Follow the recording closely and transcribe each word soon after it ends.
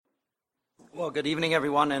Well, good evening,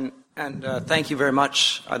 everyone, and thank you very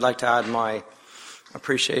much. I'd like to add my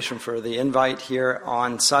appreciation for the invite here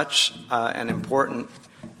on such an important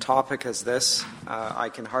topic as this. I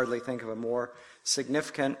can hardly think of a more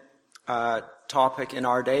significant topic in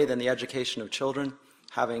our day than the education of children,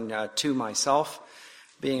 having two myself,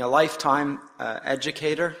 being a lifetime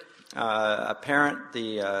educator, a parent,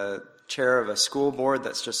 the chair of a school board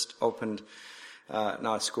that's just opened,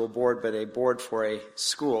 not a school board, but a board for a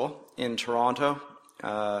school in Toronto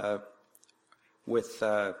with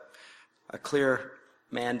a clear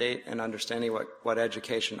mandate and understanding what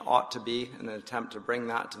education ought to be in an attempt to bring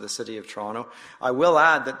that to the City of Toronto. I will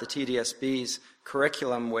add that the TDSB's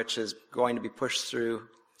curriculum, which is going to be pushed through,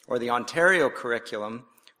 or the Ontario curriculum,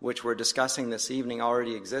 which we're discussing this evening,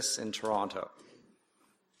 already exists in Toronto.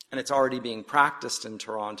 And it's already being practiced in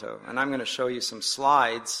Toronto. And I'm going to show you some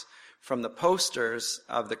slides from the posters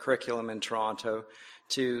of the curriculum in Toronto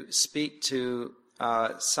to speak to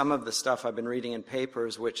some of the stuff I've been reading in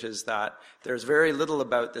papers, which is that there's very little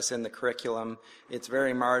about this in the curriculum. It's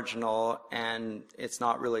very marginal, and it's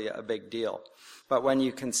not really a big deal. But when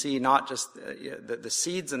you can see not just the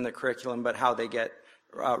seeds in the curriculum, but how they get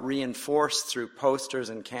reinforced through posters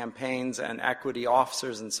and campaigns and equity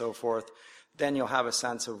officers and so forth, then you'll have a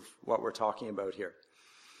sense of what we're talking about here.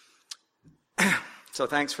 So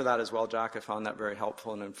thanks for that as well, Jack. I found that very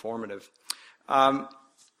helpful and informative.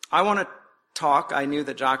 I want to talk. I knew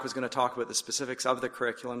that Jack was going to talk about the specifics of the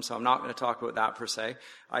curriculum, so I'm not going to talk about that per se.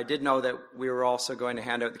 I did know that we were also going to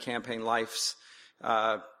hand out the Campaign Life's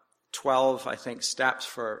 12, I think, steps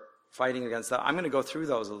for fighting against that. I'm going to go through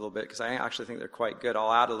those a little bit because I actually think they're quite good.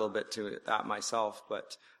 I'll add a little bit to that myself,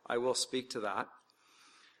 but I will speak to that.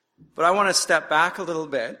 But I want to step back a little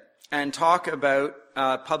bit and talk about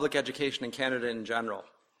public education in Canada in general.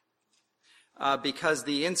 Because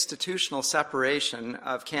the institutional separation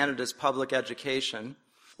of Canada's public education,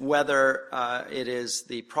 whether it is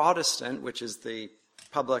the Protestant, which is the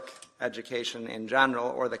public education in general,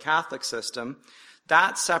 or the Catholic system,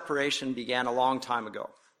 that separation began a long time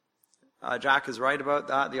ago. Jack is right about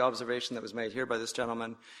that. The observation that was made here by this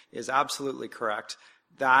gentleman is absolutely correct.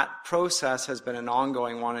 That process has been an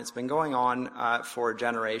ongoing one. It's been going on for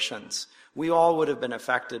generations. We all would have been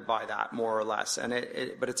affected by that, more or less,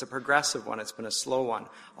 but it's a progressive one. It's been a slow one.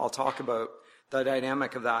 I'll talk about the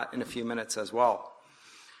dynamic of that in a few minutes as well.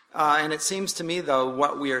 And it seems to me, though,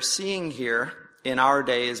 what we are seeing here in our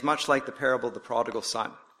day is much like the parable of the prodigal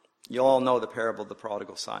son. You all know the parable of the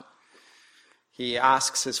prodigal son. He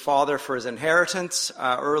asks his father for his inheritance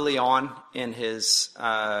early on in his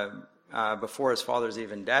before his father's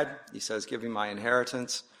even dead. He says, "Give me my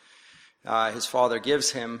inheritance." His father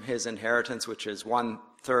gives him his inheritance, which is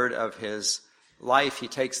 1/3 of his life. He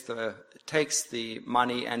takes the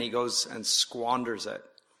money and he goes and squanders it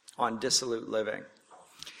on dissolute living.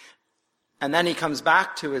 And then he comes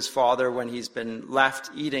back to his father when he's been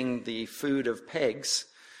left eating the food of pigs,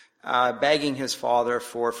 begging his father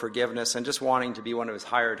for forgiveness and just wanting to be one of his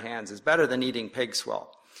hired hands. Is better than eating pig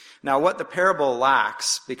swill. Now, what the parable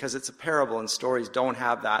lacks, because it's a parable and stories don't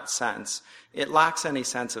have that sense, it lacks any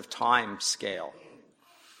sense of time scale.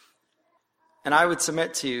 And I would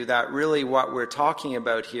submit to you that really what we're talking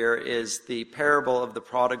about here is the parable of the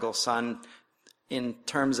prodigal son in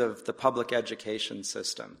terms of the public education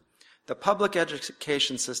system. The public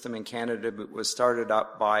education system in Canada was started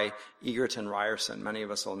up by Egerton Ryerson. Many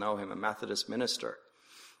of us will know him, a Methodist minister.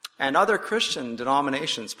 And other Christian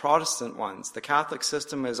denominations, Protestant ones. The Catholic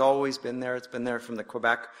system has always been there. It's been there from the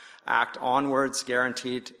Quebec Act onwards,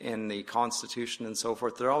 guaranteed in the Constitution and so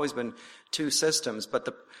forth. There have always been two systems, but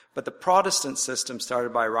the Protestant system,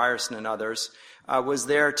 started by Ryerson and others, was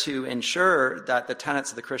there to ensure that the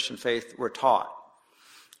tenets of the Christian faith were taught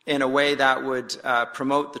in a way that would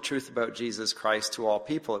promote the truth about Jesus Christ to all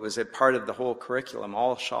people. It was a part of the whole curriculum,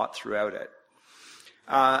 all shot throughout it.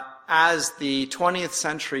 As the 20th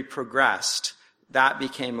century progressed, that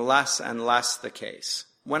became less and less the case.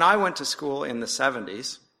 When I went to school in the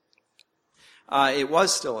 70s, it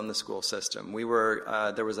was still in the school system.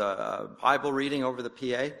 There was a Bible reading over the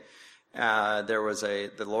PA.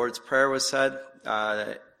 The Lord's Prayer was said.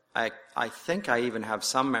 I think I even have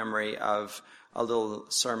some memory of a little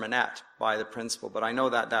sermonette by the principal, but I know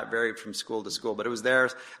that varied from school to school. But it was there,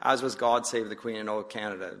 as was God Save the Queen and Old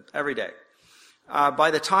Canada, every day.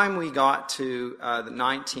 By the time we got to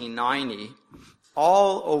 1990,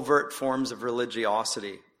 all overt forms of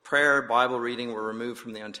religiosity, prayer, Bible reading, were removed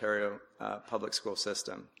from the Ontario public school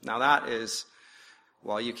system. Now that is,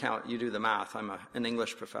 well, you do the math. I'm an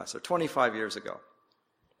English professor. 25 years ago.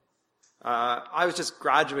 I was just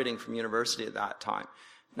graduating from university at that time.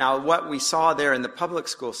 Now, what we saw there in the public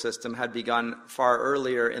school system had begun far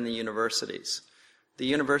earlier in the universities. The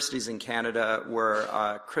universities in Canada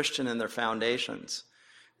were Christian in their foundations.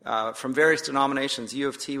 From various denominations. U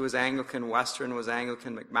of T was Anglican, Western was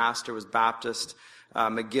Anglican, McMaster was Baptist,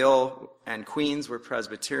 McGill and Queen's were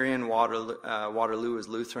Presbyterian, Waterloo was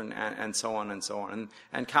Lutheran, and so on and so on.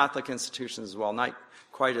 And Catholic institutions as well, not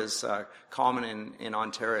quite as common in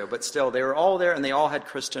Ontario, but still they were all there and they all had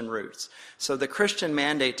Christian roots. So the Christian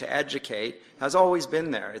mandate to educate has always been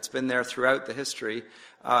there. It's been there throughout the history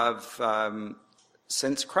of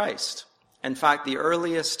since Christ. In fact, the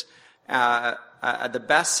earliest the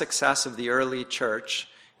best success of the early church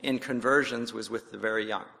in conversions was with the very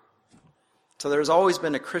young. So there's always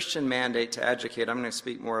been a Christian mandate to educate. I'm going to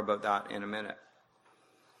speak more about that in a minute.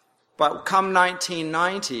 But come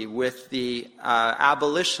 1990, with the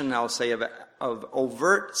abolition, I'll say, of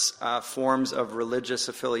overt forms of religious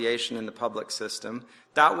affiliation in the public system,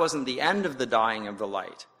 that wasn't the end of the dying of the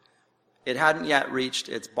light. It hadn't yet reached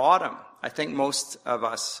its bottom. I think most of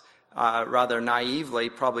us rather naively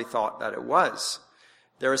probably thought that it was.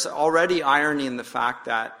 There is already irony in the fact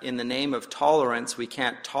that in the name of tolerance, we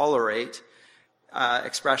can't tolerate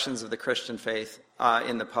expressions of the Christian faith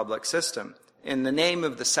in the public system. In the name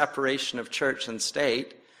of the separation of church and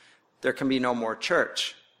state, there can be no more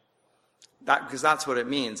church. Because that's what it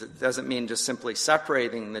means. It doesn't mean just simply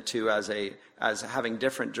separating the two as having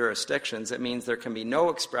different jurisdictions. It means there can be no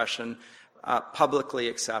expression publicly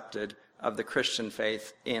accepted of the Christian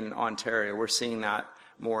faith in Ontario. We're seeing that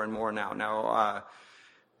more and more now. Now,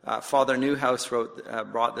 Father Newhouse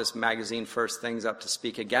brought this magazine, First Things, up to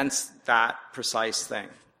speak against that precise thing.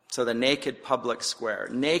 So the naked public square,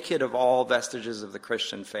 naked of all vestiges of the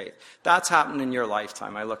Christian faith. That's happened in your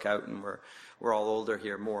lifetime. I look out and we're all older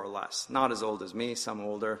here, more or less. Not as old as me, some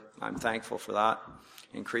older. I'm thankful for that,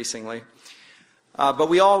 increasingly. But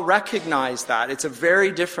we all recognize that. It's a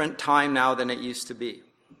very different time now than it used to be.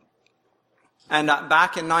 And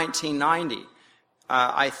back in 1990,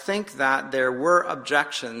 I think that there were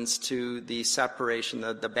objections to the separation,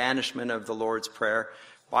 the banishment of the Lord's Prayer,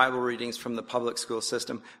 Bible readings from the public school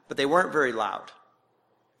system, but they weren't very loud.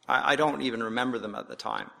 I don't even remember them at the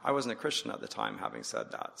time. I wasn't a Christian at the time, having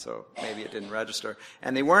said that, so maybe it didn't register.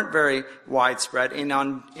 And they weren't very widespread.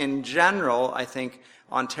 In general, I think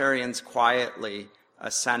Ontarians quietly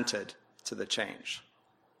assented to the change.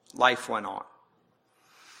 Life went on.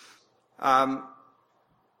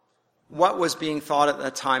 What was being thought at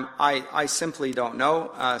that time, I simply don't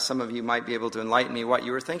know. Some of you might be able to enlighten me what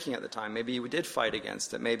you were thinking at the time. Maybe you did fight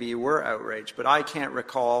against it. Maybe you were outraged. But I can't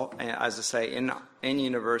recall, as I say, in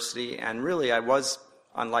university, and really I was,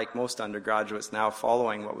 unlike most undergraduates now,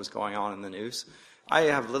 following what was going on in the news. I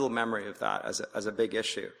have little memory of that as a big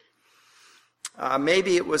issue.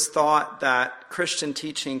 Maybe it was thought that Christian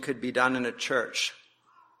teaching could be done in a church.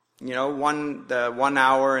 You know, the 1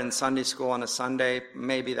 hour in Sunday school on a Sunday,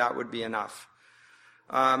 maybe that would be enough.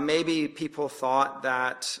 Maybe people thought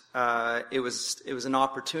that it was an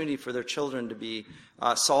opportunity for their children to be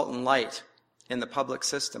salt and light in the public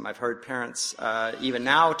system. I've heard parents even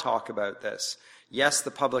now talk about this. Yes,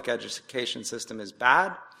 the public education system is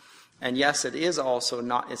bad, and yes, it is also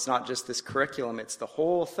not. It's not just this curriculum; it's the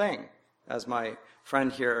whole thing. As my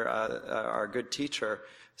friend here, our good teacher,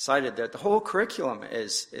 cited, that the whole curriculum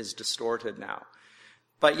is distorted now.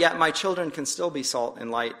 But yet my children can still be salt and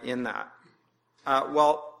light in that.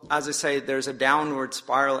 Well, as I say, there's a downward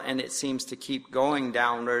spiral, and it seems to keep going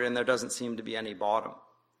downward, and there doesn't seem to be any bottom.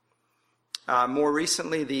 More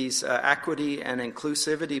recently, these equity and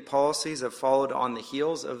inclusivity policies have followed on the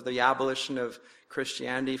heels of the abolition of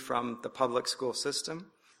Christianity from the public school system.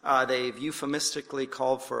 They've euphemistically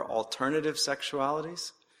called for alternative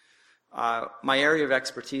sexualities. My area of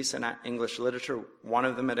expertise in English literature, one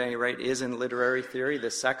of them at any rate, is in literary theory,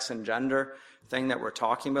 the sex and gender thing that we're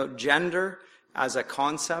talking about. Gender as a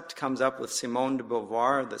concept comes up with Simone de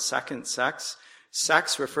Beauvoir, the second sex.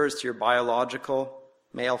 Sex refers to your biological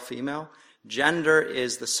male, female. Gender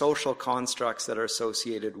is the social constructs that are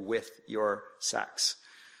associated with your sex.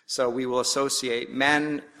 So we will associate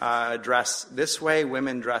men dress this way,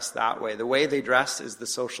 women dress that way. The way they dress is the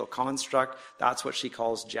social construct. That's what she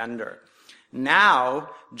calls gender. Now,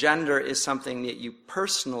 gender is something that you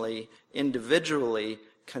personally, individually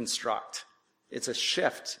construct. It's a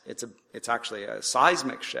shift. It's actually a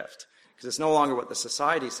seismic shift, because it's no longer what the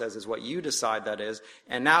society says is what you decide that is.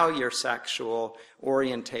 And now your sexual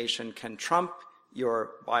orientation can trump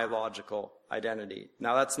your biological identity.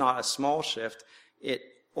 Now, that's not a small shift. It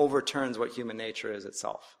overturns what human nature is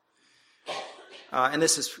itself. And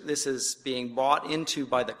this is being bought into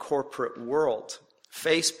by the corporate world.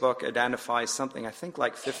 Facebook identifies something, I think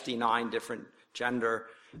like 59 different gender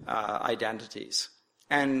identities.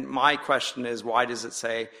 And my question is, why does it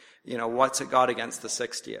say, what's it got against the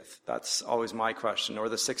 60th? That's always my question. Or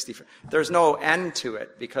the 60th. There's no end to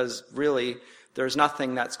it, because really there's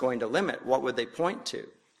nothing that's going to limit. What would they point to?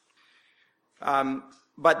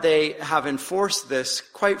 But they have enforced this,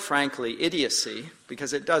 quite frankly, idiocy,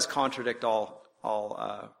 because it does contradict all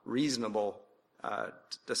reasonable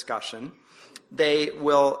discussion. They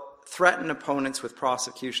will threaten opponents with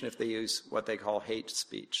prosecution if they use what they call hate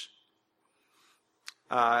speech,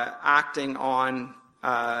 acting on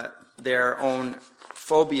their own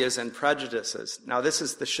phobias and prejudices. Now, this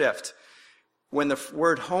is the shift. When the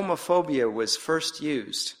word homophobia was first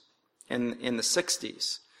used in the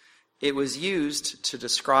 60s, it was used to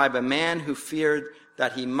describe a man who feared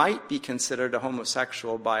that he might be considered a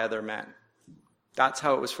homosexual by other men. That's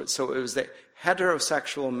how it was. So it was the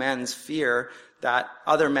heterosexual men's fear that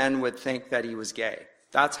other men would think that he was gay.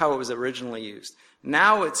 That's how it was originally used.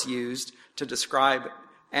 Now it's used to describe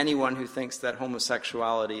anyone who thinks that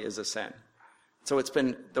homosexuality is a sin. So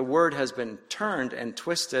the word has been turned and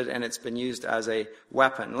twisted, and it's been used as a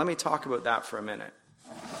weapon. Let me talk about that for a minute.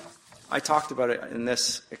 I talked about it in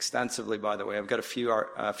this extensively, by the way. I've got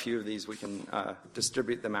a few of these. We can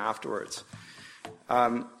distribute them afterwards.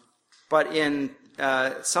 But in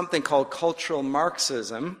something called cultural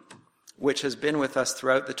Marxism, which has been with us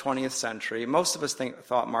throughout the 20th century, most of us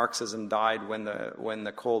thought Marxism died when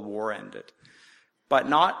the Cold War ended. But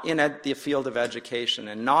not in the field of education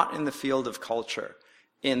and not in the field of culture.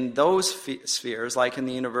 In those spheres, like in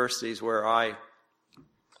the universities where I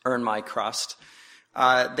earn my crust,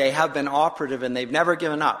 they have been operative, and they've never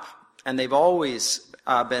given up. And they've always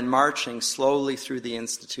been marching slowly through the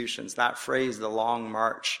institutions. That phrase, the long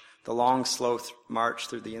march, the long, slow march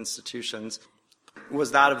through the institutions,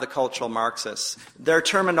 was that of the cultural Marxists. Their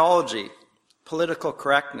terminology, political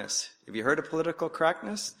correctness. Have you heard of political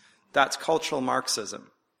correctness? That's cultural Marxism.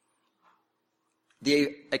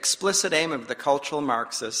 The explicit aim of the cultural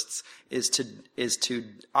Marxists is to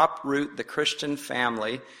uproot the Christian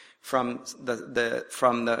family from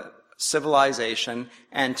the civilization,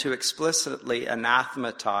 and to explicitly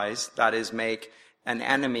anathematize, that is, make an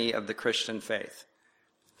enemy of the Christian faith.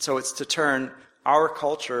 So it's to turn our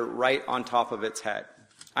culture right on top of its head.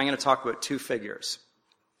 I'm going to talk about two figures.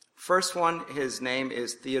 First one, his name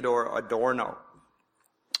is Theodor Adorno,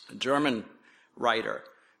 a German writer.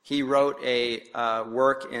 He wrote a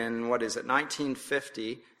work in,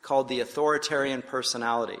 1950, called The Authoritarian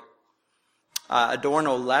Personality.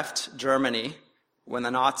 Adorno left Germany when the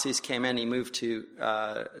Nazis came in. He moved to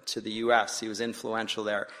the U.S. He was influential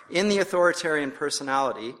there. In The Authoritarian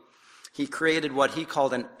Personality, he created what he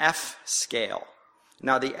called an F scale.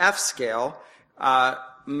 Now, the F scale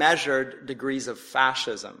measured degrees of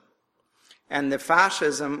fascism. And the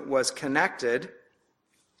fascism was connected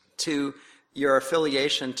to your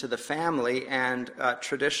affiliation to the family and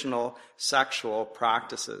traditional sexual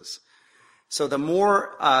practices. So the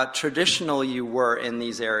more traditional you were in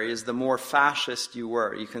these areas, the more fascist you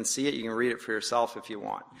were. You can see it, you can read it for yourself if you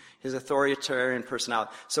want. His authoritarian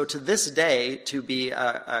personality. So to this day, to be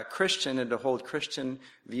a Christian and to hold Christian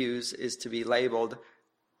views is to be labeled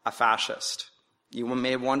a fascist. You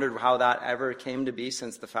may have wondered how that ever came to be,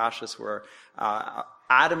 since the fascists were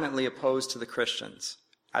adamantly opposed to the Christians,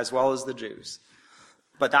 as well as the Jews.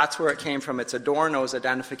 But that's where it came from. It's Adorno's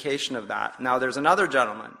identification of that. Now, there's another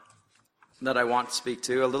gentleman that I want to speak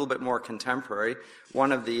to, a little bit more contemporary,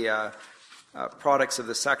 one of the products of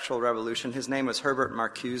the sexual revolution. His name was Herbert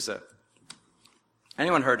Marcuse.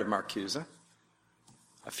 Anyone heard of Marcuse?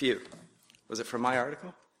 A few. Was it from my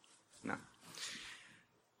article? No.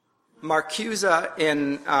 Marcuse,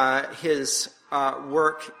 in his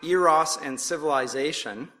work Eros and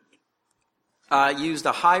Civilization, used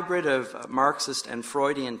a hybrid of Marxist and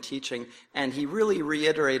Freudian teaching, and he really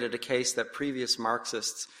reiterated a case that previous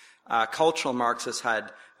Marxists, cultural Marxists,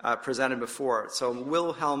 had presented before. So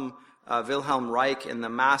Wilhelm Reich, in The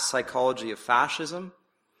Mass Psychology of Fascism,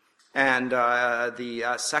 and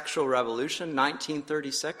the Sexual Revolution,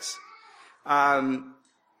 1936,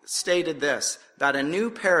 stated this, that a new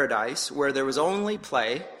paradise where there was only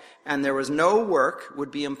play and there was no work would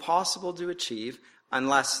be impossible to achieve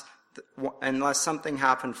unless something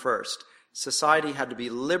happened first. Society had to be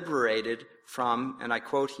liberated from, and I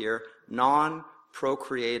quote here,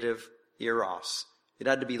 non-procreative eros. It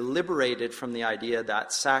had to be liberated from the idea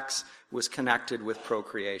that sex was connected with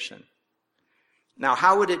procreation. Now,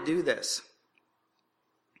 how would it do this?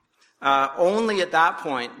 Only at that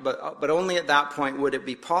point, but only at that point would it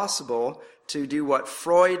be possible to do what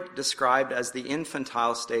Freud described as the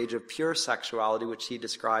infantile stage of pure sexuality, which he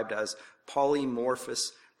described as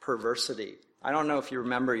polymorphous perversity. I don't know if you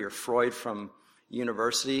remember your Freud from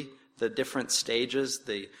university, the different stages,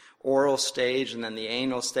 the oral stage and then the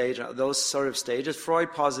anal stage, those sort of stages.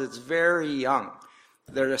 Freud posits very young.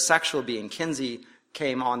 They're a sexual being. Kinsey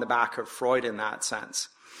came on the back of Freud in that sense.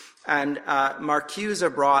 And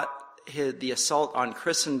Marcuse brought the assault on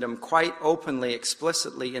Christendom quite openly,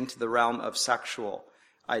 explicitly into the realm of sexual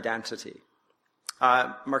identity.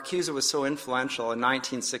 Marcuse was so influential in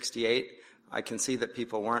 1968, I can see that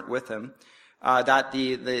people weren't with him, that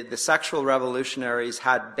the sexual revolutionaries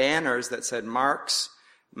had banners that said Marx,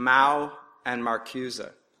 Mao, and Marcuse.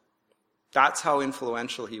 That's how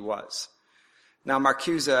influential he was. Now,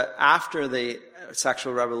 Marcuse, after the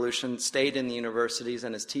sexual revolution, stayed in the universities,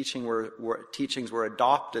 and his teachings were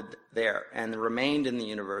adopted there and remained in the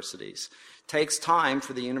universities. It takes time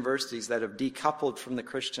for the universities that have decoupled from the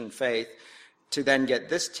Christian faith to then get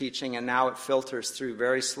this teaching, and now it filters through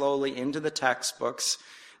very slowly into the textbooks,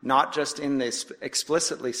 not just in the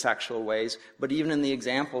explicitly sexual ways, but even in the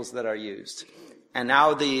examples that are used. And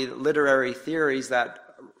now the literary theories that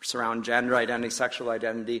surround gender identity, sexual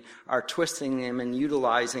identity, are twisting them and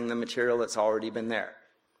utilizing the material that's already been there.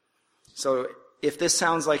 So if this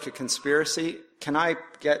sounds like a conspiracy, can I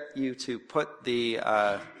get you to put the...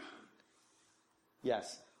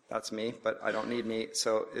 Yes, that's me, but I don't need me.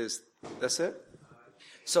 So is this it?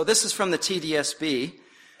 So this is from the TDSB.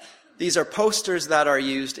 These are posters that are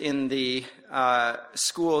used in the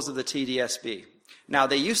schools of the TDSB. Now,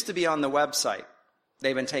 they used to be on the website.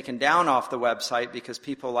 They've been taken down off the website because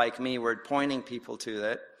people like me were pointing people to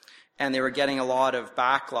it, and they were getting a lot of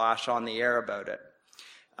backlash on the air about it.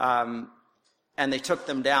 And they took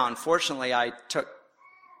them down. Fortunately, I took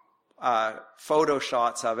photo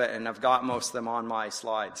shots of it, and I've got most of them on my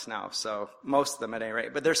slides now, so most of them at any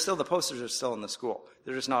rate. But the posters are still in the school.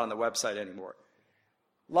 They're just not on the website anymore.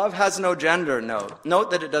 Love has no gender, note. Note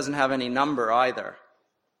that it doesn't have any number either.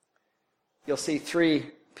 You'll see 3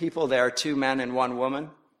 people there, 2 men and 1 woman,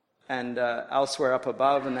 and elsewhere up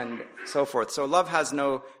above, and then so forth. So love has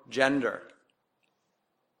no gender.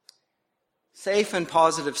 Safe and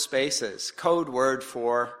positive spaces, code word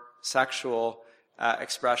for sexual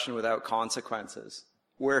expression without consequences.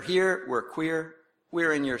 We're here, we're queer,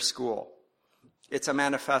 we're in your school. It's a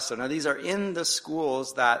manifesto. Now, these are in the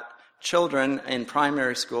schools that children in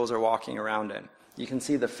primary schools are walking around in. You can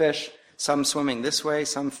see the fish, some swimming this way,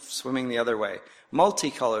 some swimming the other way.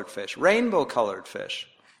 Multicolored fish, rainbow-colored fish.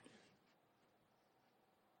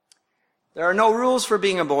 There are no rules for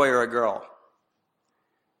being a boy or a girl.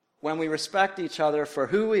 When we respect each other for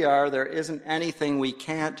who we are, there isn't anything we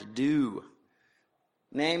can't do.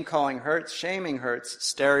 Name-calling hurts, shaming hurts,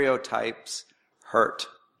 stereotypes hurt.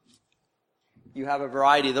 You have a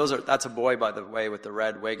variety. That's a boy, by the way, with the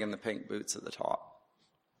red wig and the pink boots at the top.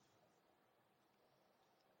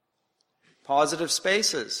 Positive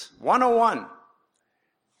spaces. 101.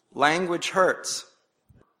 Language hurts.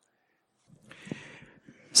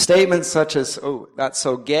 Statements such as, oh, that's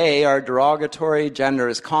so gay, are derogatory. Gender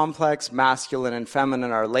is complex. Masculine and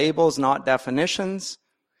feminine are labels, not definitions.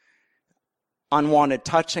 Unwanted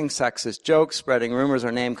touching, sexist jokes, spreading rumors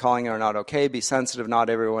or name-calling are not okay. Be sensitive, not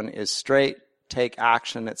everyone is straight. Take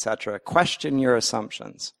action, etc. Question your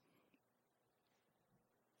assumptions.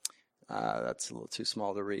 That's a little too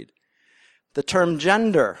small to read. The term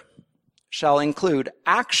gender shall include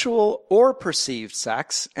actual or perceived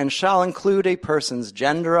sex and shall include a person's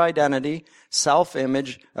gender identity,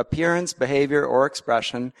 self-image, appearance, behavior, or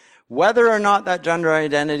expression, whether or not that gender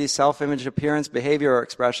identity, self-image, appearance, behavior, or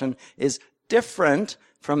expression is different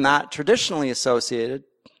from that traditionally associated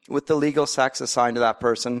with the legal sex assigned to that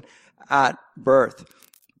person at birth.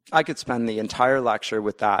 I could spend the entire lecture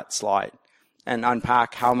with that slide and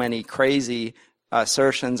unpack how many crazy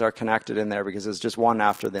assertions are connected in there because it's just one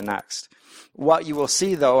after the next. What you will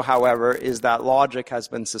see, though, however, is that logic has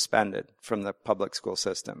been suspended from the public school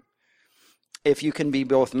system. If you can be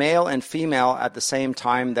both male and female at the same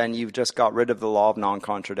time, then you've just got rid of the law of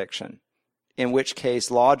non-contradiction, in which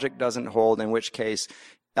case logic doesn't hold, in which case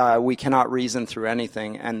we cannot reason through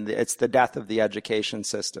anything, and it's the death of the education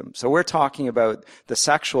system. So we're talking about the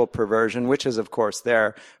sexual perversion, which is, of course,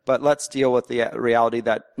 there, but let's deal with the reality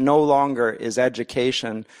that no longer is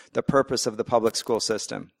education the purpose of the public school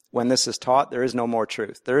system. When this is taught, there is no more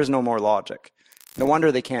truth. There is no more logic. No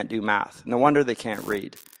wonder they can't do math. No wonder they can't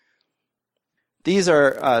read. These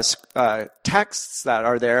are texts that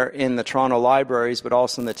are there in the Toronto libraries, but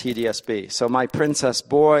also in the TDSB. So My Princess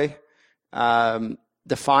Boy,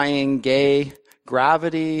 Defying Gay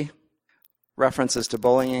Gravity, references to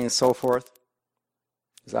bullying and so forth.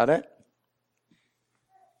 Is that it?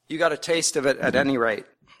 You got a taste of it at any rate.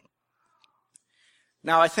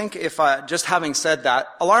 Now, I think if just having said that,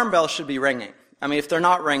 alarm bells should be ringing. I mean, if they're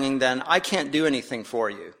not ringing, then I can't do anything for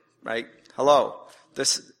you, right? Hello.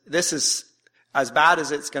 This is as bad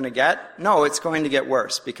as it's going to get. No, it's going to get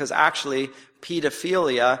worse, because actually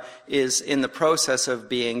pedophilia is in the process of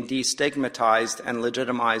being destigmatized and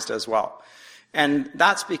legitimized as well. And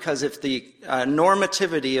that's because if the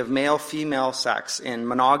normativity of male-female sex in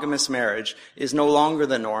monogamous marriage is no longer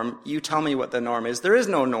the norm, you tell me what the norm is. There is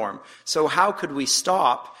no norm. So how could we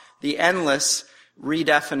stop the endless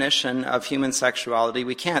redefinition of human sexuality?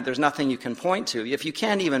 We can't. There's nothing you can point to. If you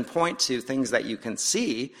can't even point to things that you can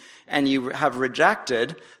see, and you have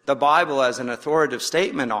rejected the Bible as an authoritative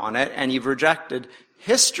statement on it, and you've rejected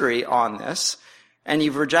history on this, and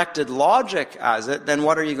you've rejected logic as it, then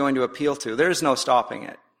what are you going to appeal to? There is no stopping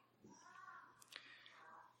it.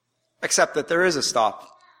 Except that there is a stop.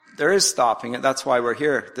 There is stopping it. That's why we're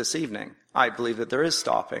here this evening. I believe that there is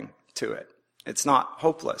stopping to it. It's not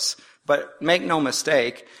hopeless. But make no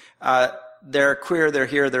mistake, they're queer, they're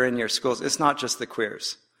here, they're in your schools. It's not just the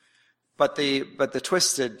queers. But the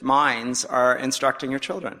twisted minds are instructing your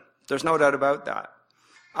children. There's no doubt about that.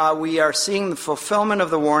 We are seeing the fulfillment of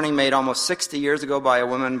the warning made almost 60 years ago by a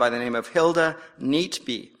woman by the name of Hilda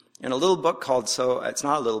Neatby in a little book called it's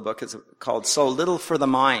not a little book, it's called So Little for the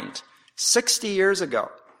Mind. 60 years ago.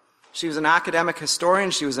 She was an academic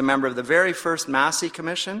historian. She was a member of the very first Massey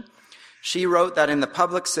Commission. She wrote that in the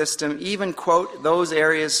public system, even, quote, those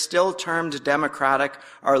areas still termed democratic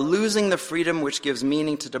are losing the freedom which gives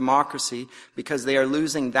meaning to democracy because they are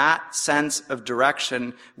losing that sense of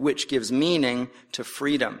direction which gives meaning to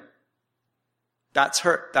freedom. That's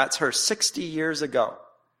her 60 years ago.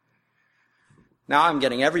 Now I'm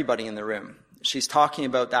getting everybody in the room. She's talking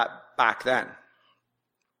about that back then.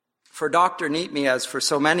 For Dr. Neatby, as for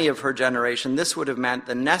so many of her generation, this would have meant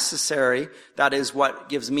the necessary, that is what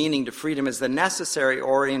gives meaning to freedom, is the necessary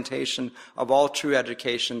orientation of all true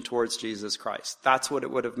education towards Jesus Christ. That's what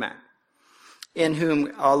it would have meant. In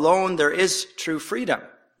whom alone there is true freedom.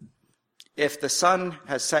 If the Son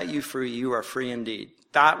has set you free, you are free indeed.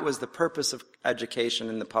 That was the purpose of education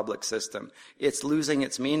in the public system. It's losing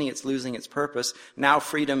its meaning, it's losing its purpose. Now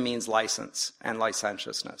freedom means license and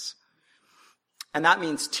licentiousness. And that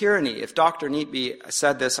means tyranny. If Dr. Neatby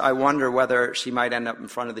said this, I wonder whether she might end up in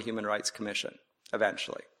front of the Human Rights Commission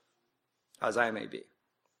eventually, as I may be.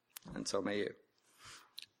 And so may you.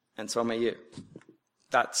 And so may you.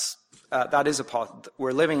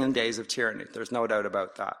 We're living in days of tyranny. There's no doubt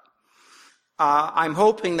about that. I'm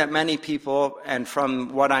hoping that many people, and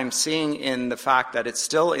from what I'm seeing in the fact that it's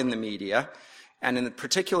still in the media, and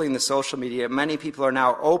particularly in the social media, many people are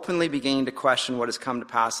now openly beginning to question what has come to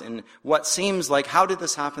pass in what seems like, how did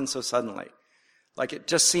this happen so suddenly? Like, it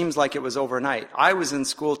just seems like it was overnight. I was in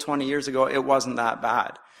school 20 years ago, it wasn't that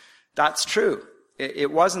bad. That's true.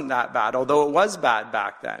 It wasn't that bad, although it was bad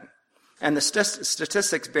back then. And the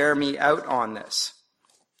statistics bear me out on this.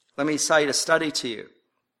 Let me cite a study to you.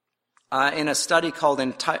 In a study called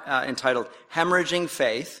entitled Hemorrhaging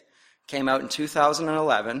Faith, came out in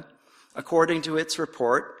 2011, according to its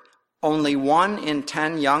report, only 1 in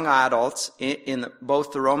 10 young adults in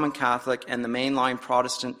both the Roman Catholic and the mainline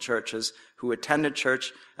Protestant churches who attended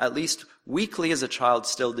church at least weekly as a child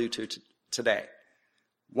still do today.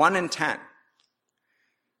 1 in 10.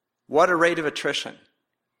 What a rate of attrition.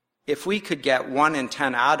 If we could get 1 in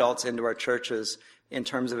 10 adults into our churches in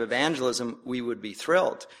terms of evangelism, we would be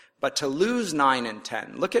thrilled. But to lose 9 in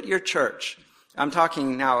 10, look at your church. I'm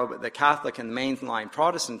talking now about the Catholic and mainline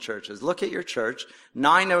Protestant churches. Look at your church.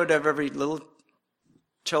 9 out of every little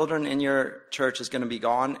children in your church is going to be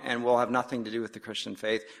gone and will have nothing to do with the Christian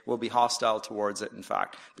faith, will be hostile towards it, in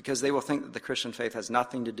fact, because they will think that the Christian faith has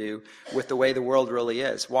nothing to do with the way the world really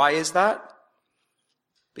is. Why is that?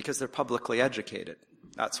 Because they're publicly educated.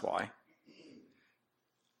 That's why.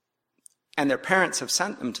 And their parents have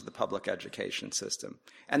sent them to the public education system.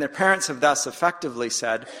 And their parents have thus effectively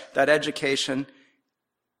said that education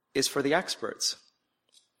is for the experts.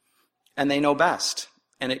 And they know best.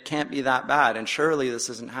 And it can't be that bad. And surely this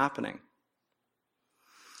isn't happening.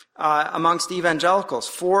 Amongst evangelicals,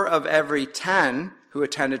 4 of every 10 who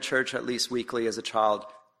attended church at least weekly as a child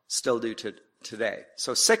still do today.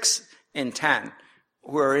 So 6 in 10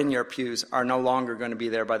 who are in your pews are no longer going to be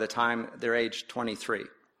there by the time they're age 23.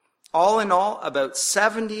 All in all, about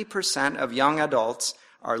 70% of young adults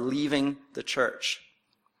are leaving the church.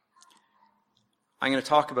 I'm going to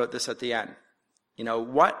talk about this at the end. You know,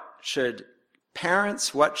 what should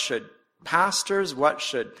parents, what should pastors, what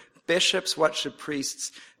should bishops, what should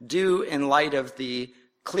priests do in light of the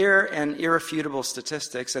clear and irrefutable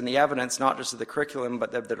statistics and the evidence, not just of the curriculum,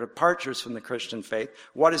 but of the departures from the Christian faith,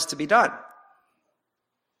 what is to be done?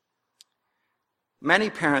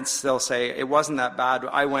 Many parents still say, it wasn't that bad,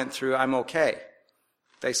 I went through, I'm okay.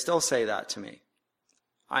 They still say that to me.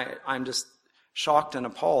 I'm just shocked and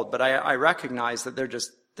appalled, but I recognize that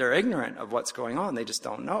they're ignorant of what's going on. They just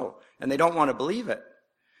don't know, and they don't want to believe it.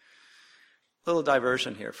 Little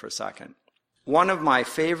diversion here for a second. One of my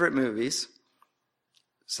favorite movies,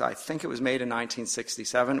 so I think it was made in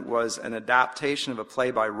 1967, was an adaptation of a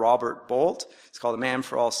play by Robert Bolt. It's called A Man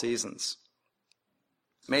for All Seasons.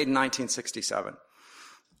 Made in 1967.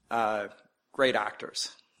 Great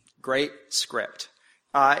actors. Great script.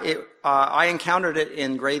 I encountered it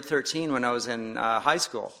in grade 13 when I was in high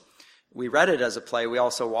school. We read it as a play. We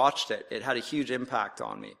also watched it. It had a huge impact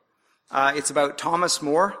on me. It's about Thomas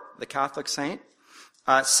More, the Catholic saint.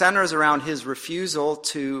 Centers around his refusal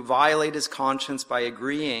to violate his conscience by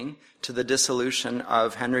agreeing to the dissolution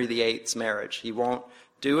of Henry VIII's marriage. He won't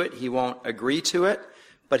do it. He won't agree to it,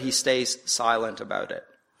 but he stays silent about it.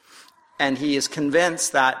 And he is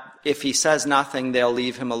convinced that if he says nothing, they'll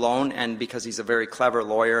leave him alone, and because he's a very clever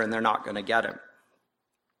lawyer and they're not going to get him.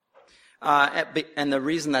 And the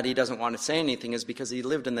reason that he doesn't want to say anything is because he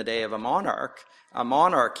lived in the day of a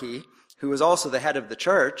monarchy, who was also the head of the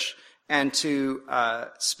church, and to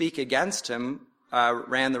speak against him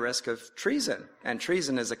ran the risk of treason. And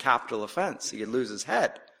treason is a capital offense. He could lose his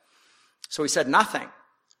head. So he said nothing,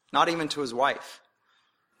 not even to his wife.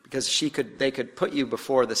 Because they could put you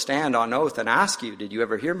before the stand on oath and ask you, did you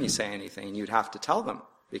ever hear me say anything? And you'd have to tell them,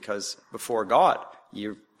 because before God,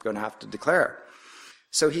 you're going to have to declare.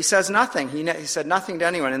 So he says nothing. He said nothing to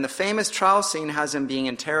anyone. And the famous trial scene has him being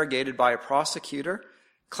interrogated by a prosecutor,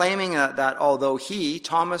 claiming that although he,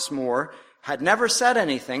 Thomas More, had never said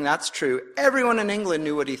anything, that's true, everyone in England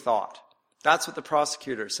knew what he thought. That's what the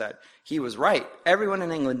prosecutor said. He was right. Everyone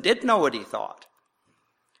in England did know what he thought.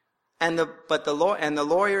 And the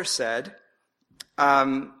lawyer said,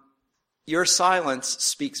 your silence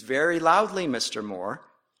speaks very loudly, Mr. More.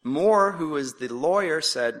 More, who is the lawyer,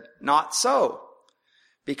 said, not so.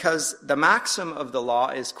 Because the maxim of the law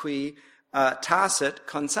is qui tacit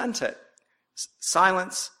consentit.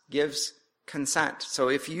 Silence gives consent. So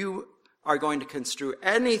if you are going to construe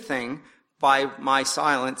anything by my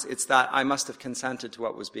silence, it's that I must have consented to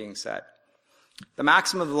what was being said. The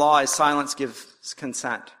maxim of the law is silence gives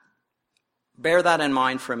consent. Bear that in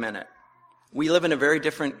mind for a minute. We live in a very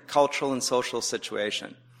different cultural and social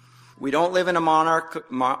situation. We don't live in a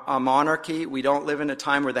monarchy. We don't live in a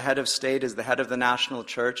time where the head of state is the head of the national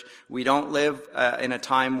church. We don't live in a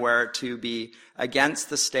time where to be against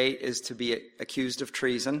the state is to be accused of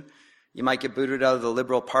treason. You might get booted out of the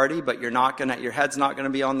Liberal Party, but your head's not going to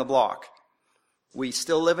be on the block. We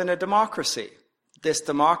still live in a democracy. This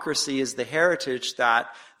democracy is the heritage that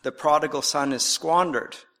the prodigal son has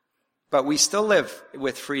squandered. But we still live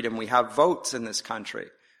with freedom. We have votes in this country.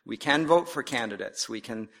 We can vote for candidates. We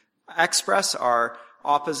can express our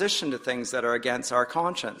opposition to things that are against our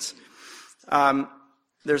conscience.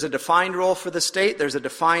 There's a defined role for the state. There's a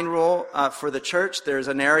defined role for the church. There's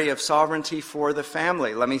an area of sovereignty for the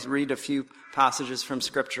family. Let me read a few passages from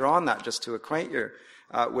Scripture on that, just to acquaint you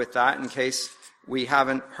with that, in case we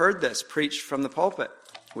haven't heard this preached from the pulpit,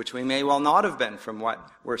 which we may well not have been from what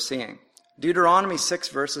we're seeing. Deuteronomy 6,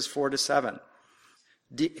 verses 4-7.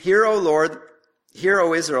 Hear,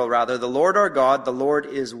 O Israel, the Lord our God, the Lord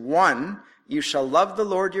is one. You shall love the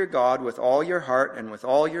Lord your God with all your heart and with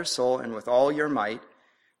all your soul and with all your might.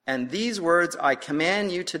 And these words I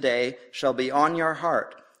command you today shall be on your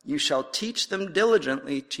heart. You shall teach them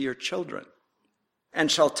diligently to your children, and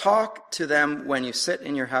shall talk to them when you sit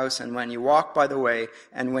in your house and when you walk by the way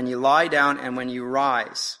and when you lie down and when you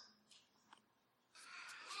rise.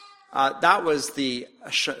 That was the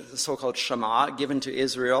so-called Shema given to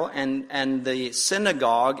Israel, and the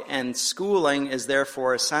synagogue and schooling is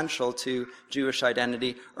therefore essential to Jewish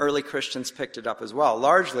identity. Early Christians picked it up as well,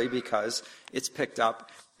 largely because it's picked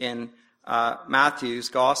up in Matthew's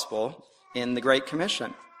Gospel in the Great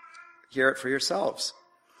Commission. Hear it for yourselves.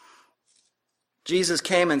 Jesus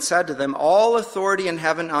came and said to them, all authority in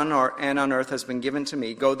heaven and on earth has been given to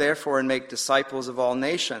me. Go therefore and make disciples of all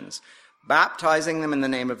nations, baptizing them in the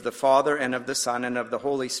name of the Father and of the Son and of the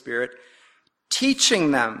Holy Spirit,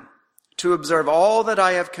 teaching them to observe all that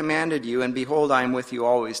I have commanded you, and behold, I am with you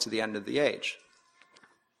always to the end of the age.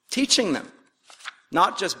 Teaching them,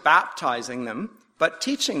 not just baptizing them, but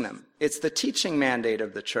teaching them. It's the teaching mandate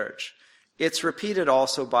of the church. It's repeated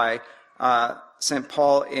also by St.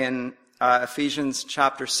 Paul in Ephesians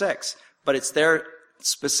chapter 6, but it's there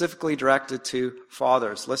specifically directed to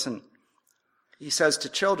fathers. Listen. he says to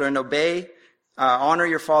children, honor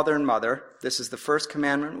your father and mother. This is the first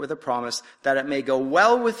commandment with a promise, that it may go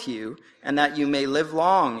well with you and that you may live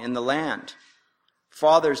long in the land.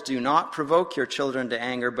 Fathers, do not provoke your children to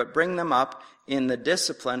anger, but bring them up in the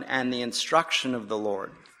discipline and the instruction of the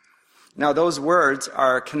Lord. Now, those words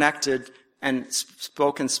are connected and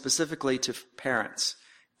spoken specifically to parents.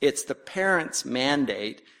 It's the parents'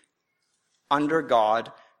 mandate under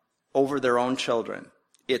God over their own children.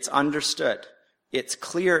 It's understood. It's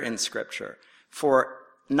clear in Scripture. For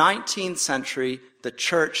 19th century, the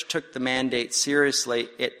church took the mandate seriously.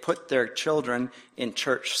 It put their children in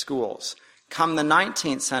church schools. Come the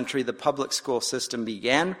 19th century, the public school system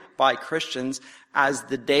began by Christians. As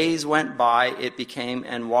the days went by, it became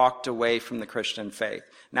and walked away from the Christian faith.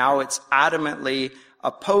 Now it's adamantly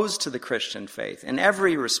opposed to the Christian faith in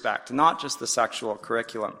every respect, not just the sexual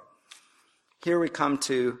curriculum. Here we come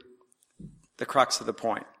to the crux of the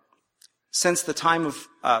point. Since the time of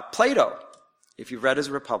Plato, if you've read his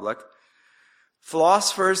Republic,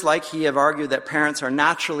 philosophers like he have argued that parents are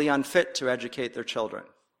naturally unfit to educate their children.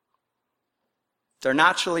 They're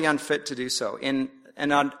naturally unfit to do so. In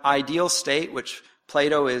an ideal state, which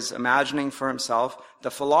Plato is imagining for himself,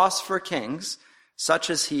 the philosopher kings,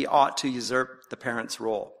 such as he, ought to usurp the parent's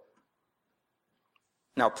role.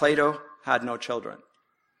 Now, Plato had no children.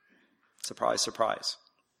 Surprise, surprise.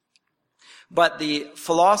 But the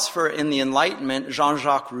philosopher in the Enlightenment,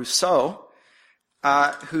 Jean-Jacques Rousseau,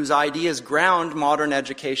 whose ideas ground modern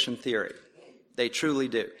education theory, they truly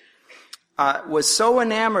do, was so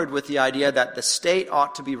enamored with the idea that the state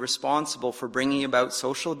ought to be responsible for bringing about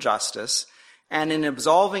social justice, and in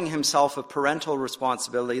absolving himself of parental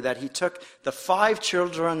responsibility, that he took the 5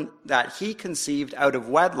 children that he conceived out of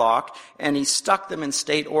wedlock and he stuck them in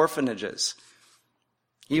state orphanages.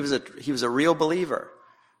 He was a real believer.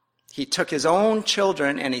 He took his own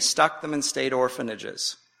children and he stuck them in state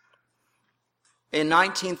orphanages. In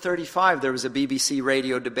 1935, there was a BBC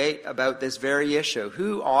radio debate about this very issue.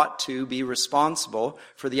 Who ought to be responsible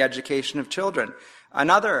for the education of children?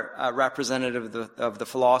 Another representative of the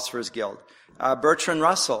Philosophers Guild, Bertrand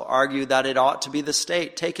Russell, argued that it ought to be the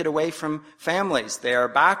state. Take it away from families. They are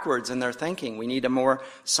backwards in their thinking. We need a more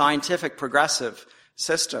scientific, progressive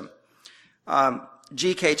system.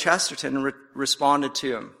 G.K. Chesterton responded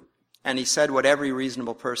to him, and he said what every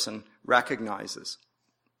reasonable person recognizes.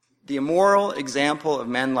 The immoral example of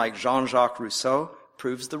men like Jean-Jacques Rousseau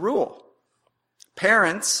proves the rule.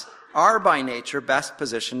 Parents are by nature best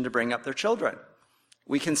positioned to bring up their children.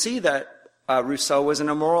 We can see that Rousseau was an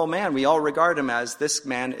immoral man. We all regard him as, this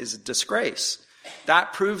man is a disgrace.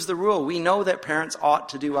 That proves the rule. We know that parents ought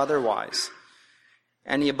to do otherwise.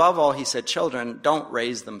 And above all, he said, children don't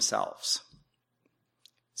raise themselves.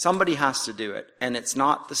 Somebody has to do it, and it's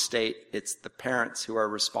not the state, it's the parents who are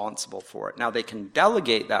responsible for it. Now, they can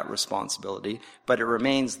delegate that responsibility, but it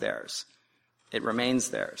remains theirs. It remains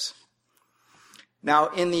theirs. Now,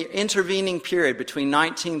 in the intervening period between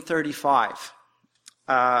 1935,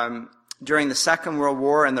 during the Second World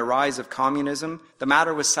War and the rise of communism, the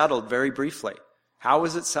matter was settled very briefly. How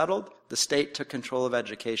was it settled? The state took control of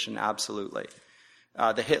education, absolutely.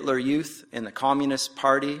 The Hitler Youth and the Communist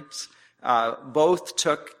parties both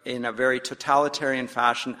took, in a very totalitarian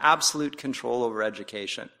fashion, absolute control over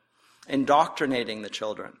education, indoctrinating the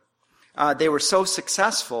children. They were so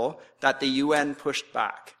successful that the UN pushed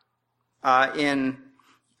back. In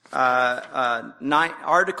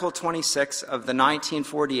Article 26 of the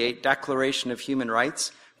 1948 Declaration of Human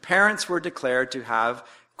Rights, parents were declared to have,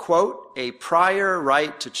 quote, a prior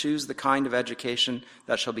right to choose the kind of education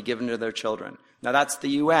that shall be given to their children. Now that's the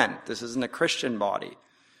UN. This isn't a Christian body.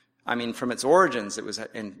 I mean, from its origins, it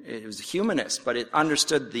was humanist, but it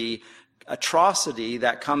understood the atrocity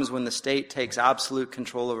that comes when the state takes absolute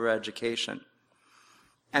control over education.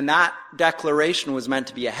 And that declaration was meant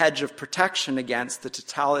to be a hedge of protection against the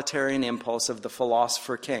totalitarian impulse of the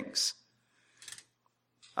philosopher kings.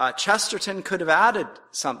 Chesterton could have added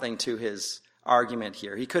something to his argument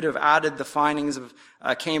here. He could have added the findings of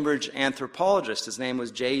a Cambridge anthropologist. His name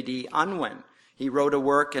was J.D. Unwin. He wrote a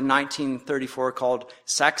work in 1934 called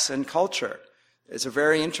Sex and Culture. It's a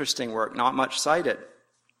very interesting work, not much cited.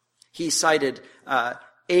 He cited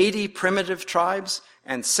 80 primitive tribes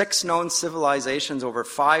and 6 known civilizations over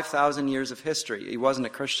 5,000 years of history. He wasn't a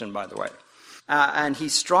Christian, by the way. And he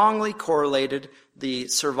strongly correlated the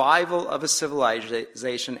survival of a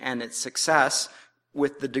civilization and its success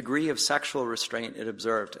with the degree of sexual restraint it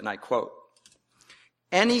observed. And I quote,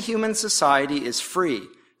 "Any human society is free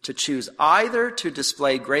to choose either to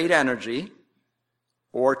display great energy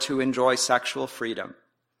or to enjoy sexual freedom.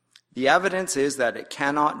 The evidence is that it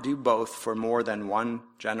cannot do both for more than one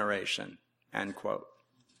generation." end quote.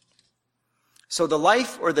 So the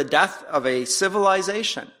life or the death of a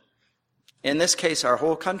civilization, in this case our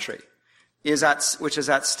whole country, which is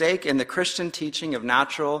at stake in the Christian teaching of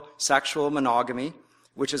natural sexual monogamy,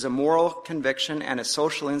 which is a moral conviction and a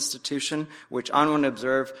social institution which Unwin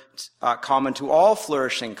observed common to all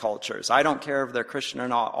flourishing cultures. I don't care if they're Christian or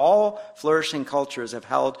not. All flourishing cultures have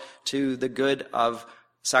held to the good of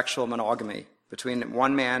sexual monogamy between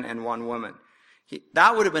one man and one woman.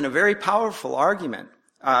 That would have been a very powerful argument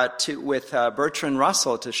with Bertrand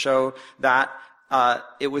Russell to show that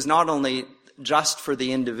it was not only just for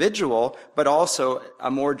the individual, but also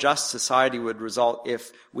a more just society would result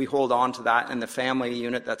if we hold on to that and the family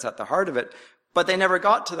unit that's at the heart of it. But they never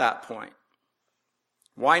got to that point.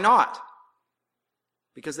 Why not?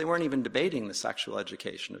 Because they weren't even debating the sexual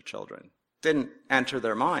education of children. Didn't enter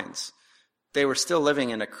their minds. They were still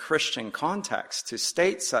living in a Christian context. To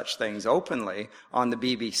state such things openly on the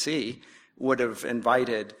BBC would have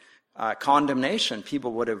invited condemnation.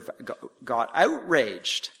 People would have got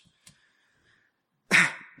outraged.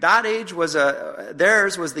 That age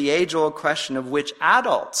theirs was the age-old question of which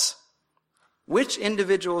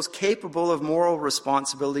individuals capable of moral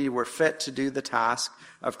responsibility were fit to do the task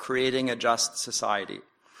of creating a just society.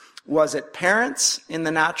 Was it parents in the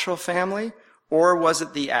natural family, or was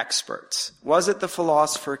it the experts? Was it the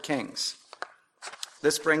philosopher kings?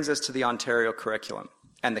 This brings us to the Ontario curriculum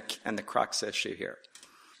and the crux issue here.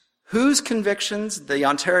 Whose convictions, the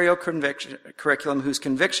Ontario curriculum, whose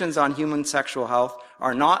convictions on human sexual health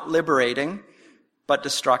are not liberating, but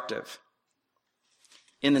destructive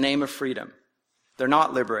in the name of freedom. They're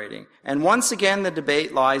not liberating. And once again, the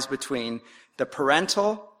debate lies between the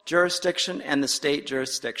parental jurisdiction and the state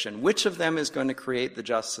jurisdiction. Which of them is going to create the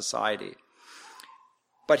just society?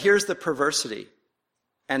 But here's the perversity,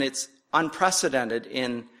 and it's unprecedented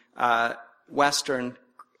in under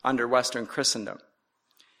Western Christendom.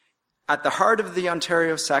 At the heart of the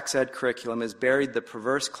Ontario sex ed curriculum is buried the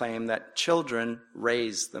perverse claim that children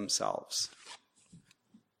raise themselves.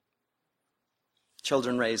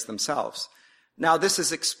 Children raise themselves. Now, this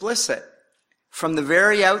is explicit from the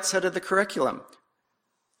very outset of the curriculum.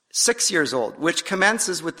 6 years old, which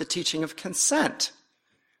commences with the teaching of consent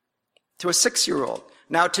to a 6-year-old.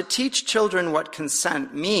 Now, to teach children what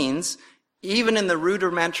consent means, even in the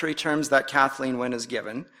rudimentary terms that Kathleen Wynne has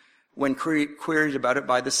given, when queried about it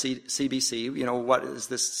by the CBC, what is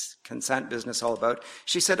this consent business all about?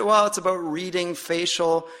 She said, well, it's about reading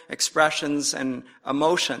facial expressions and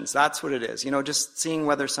emotions. That's what it is. Just seeing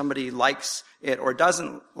whether somebody likes it or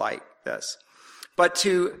doesn't like this. But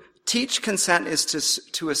to teach consent is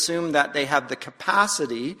to assume that they have the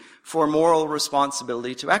capacity for moral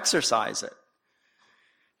responsibility to exercise it.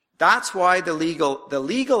 That's why the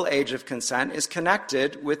legal age of consent is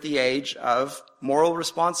connected with the age of moral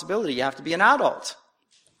responsibility. You have to be an adult.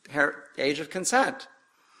 Age of consent.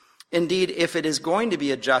 Indeed, if it is going to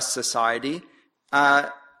be a just society,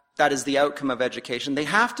 that is the outcome of education, they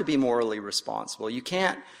have to be morally responsible. You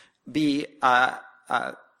can't be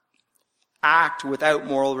act without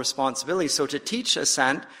moral responsibility. So to teach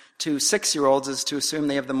assent to 6-year-olds is to assume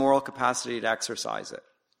they have the moral capacity to exercise it.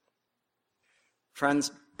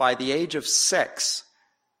 Friends, by the age of 6,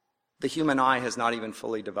 the human eye has not even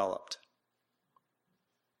fully developed.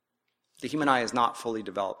 The human eye is not fully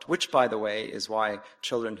developed, which, by the way, is why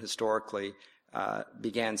children historically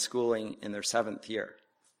began schooling in their 7th year.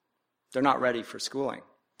 They're not ready for schooling.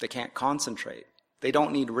 They can't concentrate. They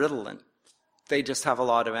don't need Ritalin. They just have a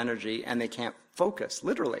lot of energy and they can't focus,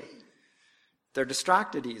 literally. They're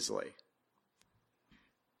distracted easily.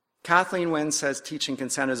 Kathleen Wynne says teaching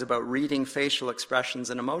consent is about reading facial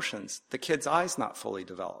expressions and emotions. The kid's eye's not fully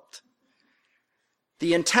developed.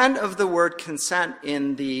 The intent of the word consent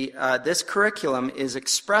in this curriculum is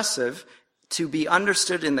expressive to be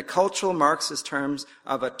understood in the cultural Marxist terms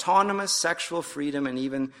of autonomous sexual freedom and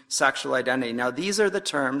even sexual identity. Now, these are the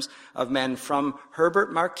terms of men from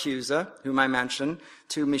Herbert Marcuse, whom I mentioned,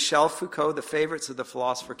 to Michel Foucault, the favorites of the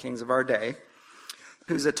philosopher kings of our day,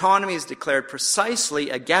 whose autonomy is declared precisely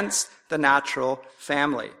against the natural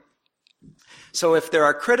family. So if there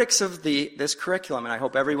are critics of this curriculum, and I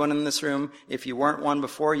hope everyone in this room, if you weren't one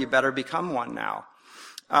before, you better become one now,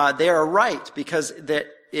 they are right, because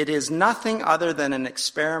it is nothing other than an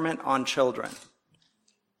experiment on children.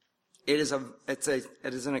 It is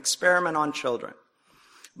an experiment on children.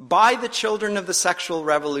 By the children of the sexual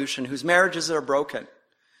revolution, whose marriages are broken,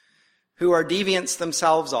 who are deviants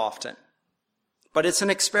themselves often. But it's an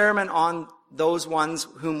experiment on those ones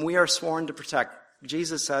whom we are sworn to protect.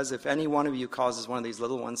 Jesus says, if any one of you causes one of these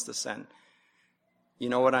little ones to sin, You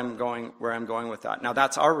know where I'm going with that. Now,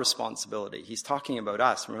 that's our responsibility. He's talking about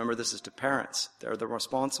us. Remember, this is to parents. They're the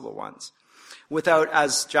responsible ones. Without,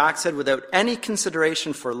 as Jack said, without any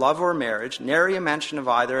consideration for love or marriage, nary a mention of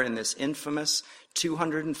either in this infamous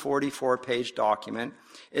 244-page document.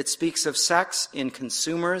 It speaks of sex in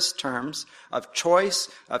consumerist terms, of choice,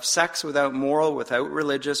 of sex without moral, without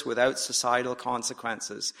religious, without societal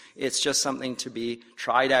consequences. It's just something to be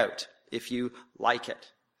tried out if you like it.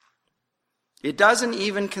 It doesn't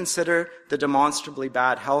even consider the demonstrably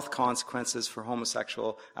bad health consequences for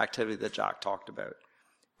homosexual activity that Jack talked about,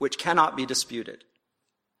 which cannot be disputed.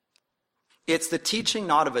 It's the teaching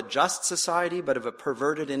not of a just society, but of a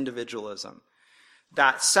perverted individualism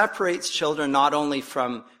that separates children not only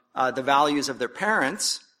from the values of their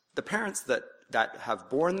parents, the parents that have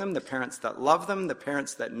borne them, the parents that love them, the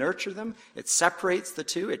parents that nurture them. It separates the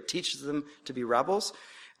two. It teaches them to be rebels.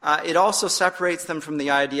 It also separates them from the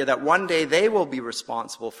idea that one day they will be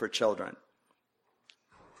responsible for children.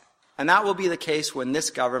 And that will be the case when this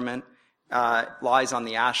government lies on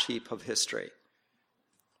the ash heap of history.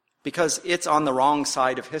 Because it's on the wrong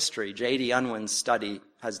side of history. J.D. Unwin's study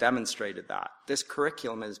has demonstrated that. This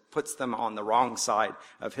curriculum puts them on the wrong side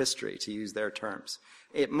of history, to use their terms.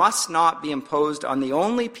 It must not be imposed on the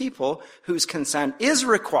only people whose consent is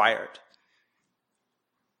required.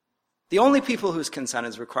 The only people whose consent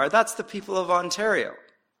is required, that's the people of Ontario.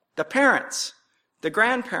 The parents, the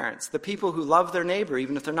grandparents, the people who love their neighbor,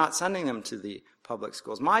 even if they're not sending them to the public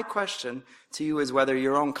schools. My question to you is whether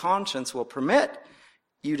your own conscience will permit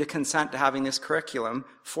you to consent to having this curriculum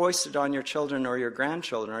foisted on your children or your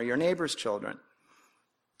grandchildren or your neighbor's children,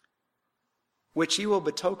 which you will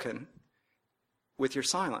betoken with your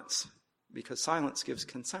silence, because silence gives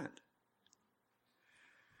consent.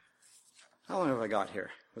 How long have I got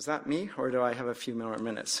here? Was that me, or do I have a few more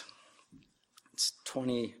minutes? It's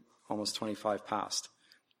almost 25 past.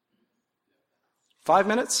 5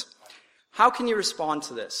 minutes? How can you respond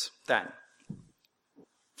to this, then?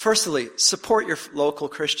 Firstly, support your local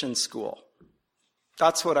Christian school.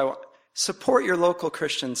 That's what I want. Support your local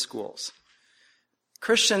Christian schools.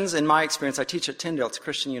 Christians, in my experience, I teach at Tyndale, it's a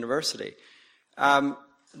Christian university.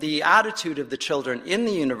 The attitude of the children in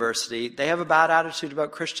the university, they have a bad attitude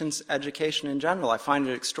about Christian education in general. I find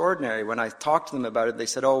it extraordinary. When I talk to them about it, they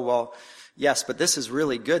said, oh, well, yes, but this is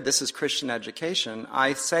really good. This is Christian education.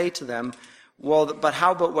 I say to them, well, but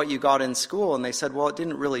how about what you got in school? And they said, well, it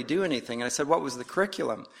didn't really do anything. And I said, what was the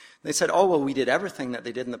curriculum? And they said, oh, well, we did everything that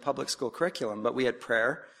they did in the public school curriculum, but we had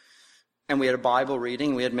prayer, and we had a Bible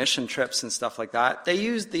reading, we had mission trips and stuff like that. They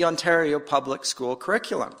used the Ontario public school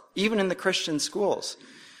curriculum, even in the Christian schools.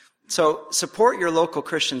 So support your local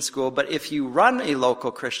Christian school, but if you run a local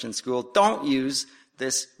Christian school, don't use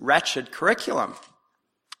this wretched curriculum.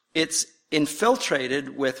 It's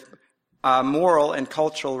infiltrated with moral and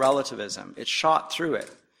cultural relativism. It's shot through it.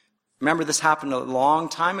 Remember, this happened a long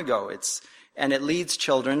time ago. And it leads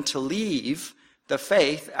children to leave the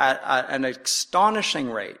faith at an astonishing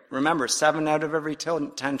rate. Remember, 7 out of every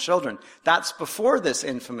 10 children. That's before this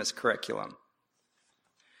infamous curriculum.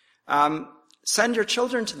 Send your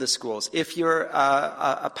children to the schools. If you're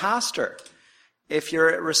a pastor, if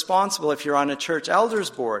you're responsible, if you're on a church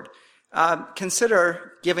elders board,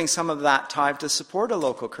 consider giving some of that time to support a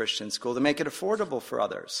local Christian school, to make it affordable for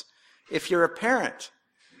others. If you're a parent,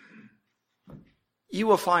 you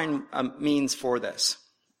will find a means for this.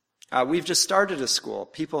 We've just started a school.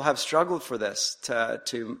 People have struggled for this,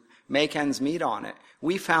 to make ends meet on it.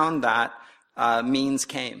 We found that means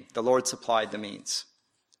came. The Lord supplied the means.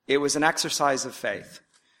 It was an exercise of faith.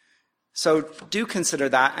 So do consider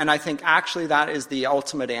that, and I think actually that is the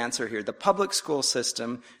ultimate answer here. The public school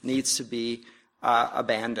system needs to be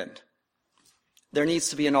abandoned. There needs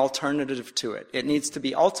to be an alternative to it. It needs to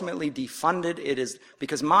be ultimately defunded. It is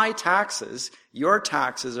because my taxes, your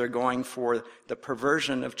taxes, are going for the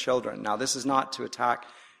perversion of children. Now, this is not to attack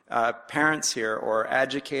parents here or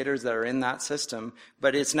educators that are in that system,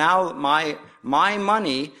 but it's now my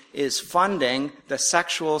money is funding the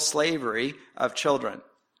sexual slavery of children.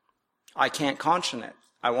 I can't caution it.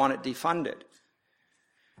 I want it defunded.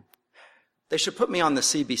 They should put me on the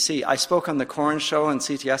CBC. I spoke on the Corn Show and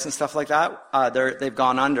CTS and stuff like that. They've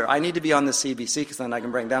gone under. I need to be on the CBC because then I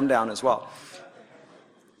can bring them down as well.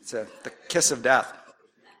 It's the kiss of death.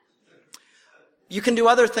 You can do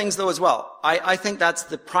other things, though, as well. I think that's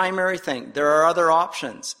the primary thing. There are other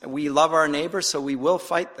options. We love our neighbors, so we will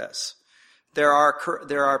fight this. There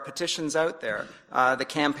are petitions out there. The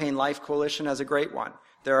Campaign Life Coalition has a great one.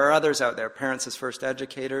 There are others out there, Parents as First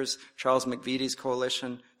Educators, Charles McVitie's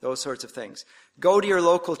coalition, those sorts of things. Go to your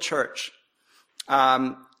local church.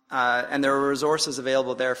 and there are resources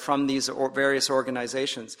available there from these various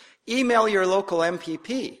organizations. Email your local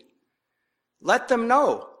MPP. Let them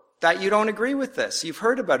know that you don't agree with this. You've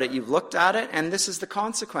heard about it, you've looked at it, and this is the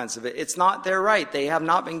consequence of it. It's not their right. They have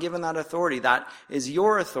not been given that authority. That is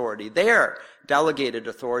your authority. They're delegated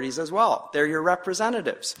authorities as well. They're your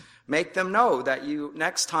representatives. Make them know that you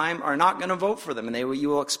next time are not going to vote for them, and you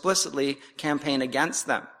will explicitly campaign against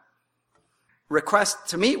them. Request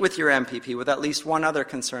to meet with your MPP with at least one other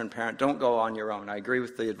concerned parent. Don't go on your own. I agree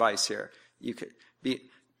with the advice here.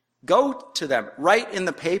 Go to them. Write in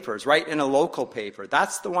the papers. Write in a local paper.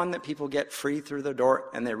 That's the one that people get free through the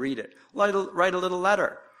door and they read it. Write a little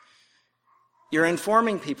letter. You're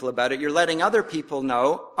informing people about it. You're letting other people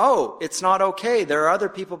know, oh, it's not okay. There are other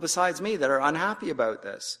people besides me that are unhappy about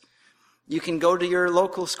this. You can go to your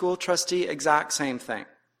local school trustee, exact same thing.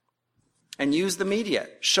 And use the media.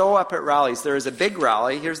 Show up at rallies. There is a big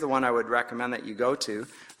rally. Here's the one I would recommend that you go to.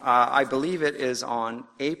 I believe it is on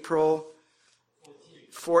April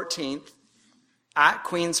 14th at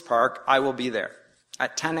Queen's Park. I will be there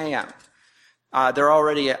at 10 a.m. There are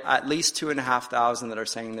already at least 2,500 that are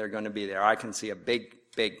saying they're going to be there. I can see a big,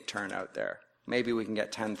 big turnout there. Maybe we can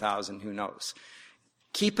get 10,000, who knows.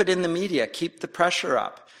 Keep it in the media. Keep the pressure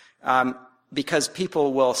up. Because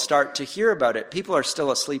people will start to hear about it. People are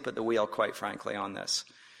still asleep at the wheel, quite frankly, on this.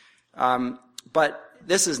 But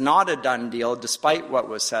this is not a done deal, despite what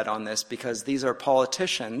was said on this, because these are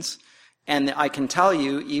politicians. And I can tell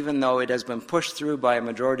you, even though it has been pushed through by a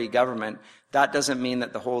majority government, that doesn't mean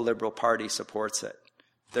that the whole Liberal Party supports it.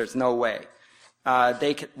 There's no way.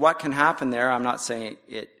 What can happen there, I'm not saying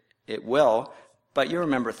it will, but you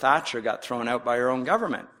remember Thatcher got thrown out by her own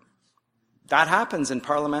government. That happens in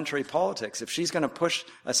parliamentary politics. If she's going to push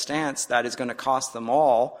a stance that is going to cost them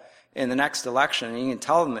all in the next election, and you can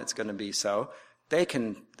tell them it's going to be so, there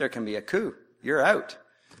can be a coup. You're out,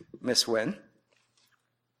 Miss Wynne.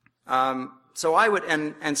 So I would,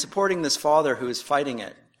 and supporting this father who is fighting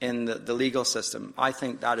it in the legal system, I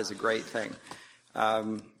think that is a great thing.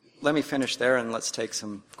 Let me finish there and let's take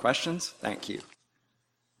some questions. Thank you.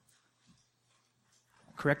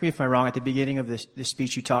 Correct me if I'm wrong, at the beginning of the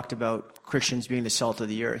speech you talked about Christians being the salt of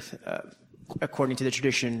the earth. According to the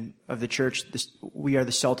tradition of the church, we are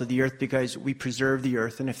the salt of the earth because we preserve the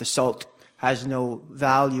earth, and if the salt has no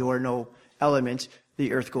value or no element,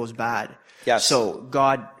 the earth goes bad. Yes. So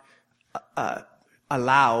God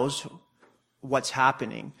allows what's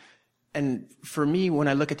happening. And for me, when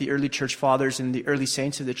I look at the early church fathers and the early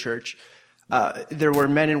saints of the church, there were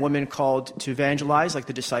men and women called to evangelize, like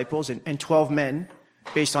the disciples, and 12 men,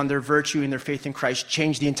 based on their virtue and their faith in Christ,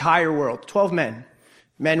 changed the entire world. 12 men.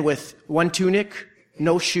 Men with one tunic,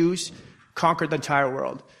 no shoes, conquered the entire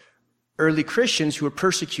world. Early Christians who were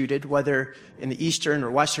persecuted, whether in the Eastern or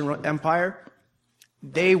Western Empire,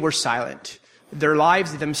 they were silent. Their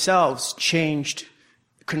lives themselves changed,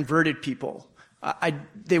 converted people.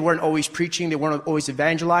 They weren't always preaching. They weren't always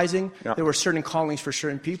evangelizing. Yeah. There were certain callings for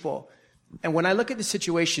certain people. And when I look at the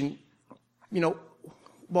situation,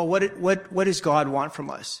 well, what does God want from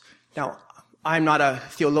us? Now, I'm not a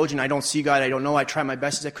theologian. I don't see God. I don't know. I try my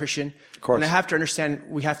best as a Christian. Of course. And I have to understand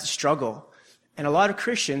we have to struggle. And a lot of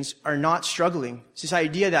Christians are not struggling. It's this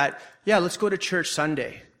idea that, yeah, let's go to church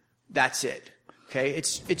Sunday. That's it. Okay?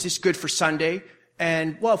 It's just good for Sunday.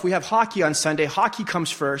 And, well, if we have hockey on Sunday, hockey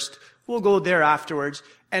comes first. We'll go there afterwards.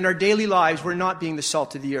 And our daily lives, we're not being the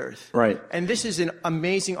salt of the earth. Right. And this is an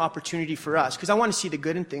amazing opportunity for us, because I want to see the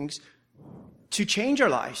good in things, to change our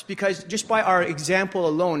lives. Because just by our example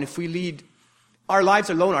alone, if we lead, our lives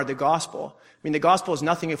alone are the gospel. I mean, the gospel is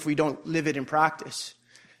nothing if we don't live it in practice.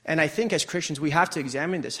 And I think as Christians, we have to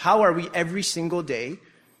examine this. How are we every single day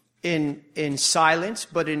in silence,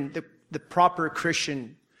 but in the proper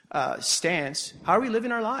Christian stance? How are we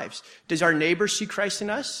living our lives? Does our neighbor see Christ in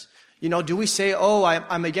us? Do we say, oh,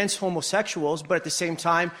 I'm against homosexuals, but at the same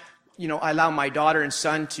time, I allow my daughter and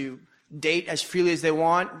son to date as freely as they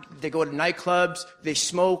want. They go to nightclubs, they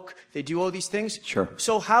smoke, they do all these things. Sure.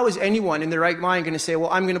 So how is anyone in their right mind going to say, well,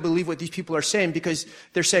 I'm going to believe what these people are saying, because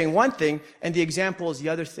they're saying one thing and the example is the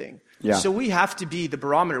other thing. Yeah. So we have to be the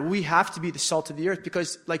barometer. We have to be the salt of the earth,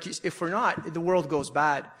 because if we're not, the world goes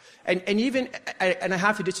bad. And I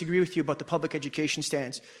have to disagree with you about the public education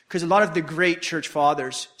stance, because a lot of the great church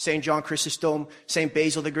fathers, St. John Chrysostom, St.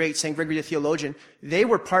 Basil the Great, St. Gregory the Theologian, they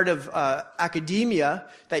were part of academia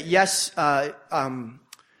that, yes,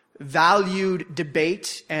 valued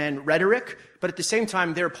debate and rhetoric, but at the same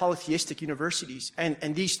time, they're polytheistic universities.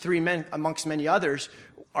 And these three men, amongst many others,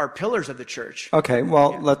 are pillars of the church. Okay,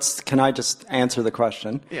 well, can I just answer the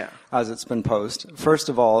question as it's been posed? First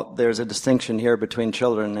of all, there's a distinction here between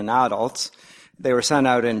children and adults. They were sent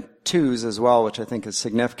out in twos as well, which I think is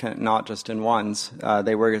significant, not just in ones.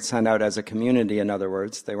 They were sent out as a community, in other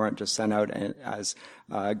words. They weren't just sent out as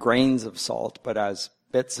grains of salt, but as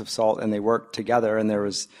bits of salt, and they worked together, and there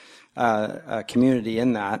was a community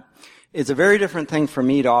in that. It's a very different thing for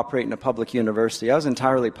me to operate in a public university. I was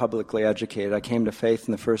entirely publicly educated. I came to faith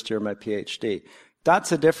in the first year of my PhD.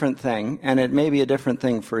 That's a different thing, and it may be a different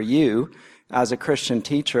thing for you as a Christian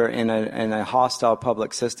teacher in a hostile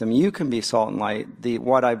public system. You can be salt and light.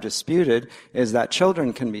 What I've disputed is that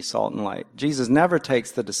children can be salt and light. Jesus never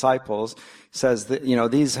takes the disciples, says that,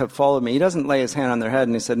 these have followed me. He doesn't lay his hand on their head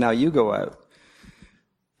and he said, now you go out.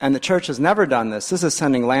 And the church has never done this. This is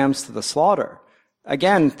sending lambs to the slaughter.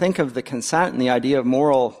 Again, think of the consent and the idea of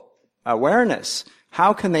moral awareness.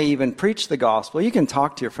 How can they even preach the gospel? You can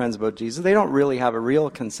talk to your friends about Jesus. They don't really have a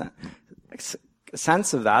real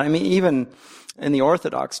sense of that. I mean, even in the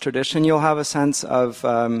Orthodox tradition, you'll have a sense of,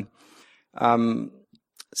 so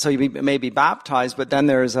you may be baptized, but then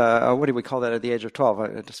there's what do we call that at the age of 12?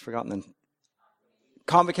 I just forgotten the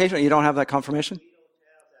convocation. You don't have that confirmation?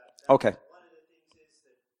 Okay.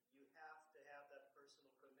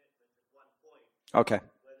 Okay.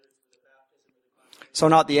 So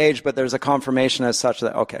not the age, but there's a confirmation as such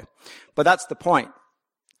that, okay. But that's the point.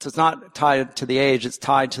 So it's not tied to the age, it's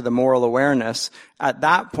tied to the moral awareness. At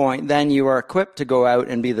that point, then you are equipped to go out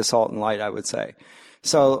and be the salt and light, I would say.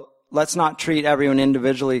 So let's not treat everyone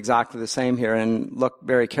individually exactly the same here and look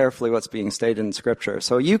very carefully what's being stated in Scripture.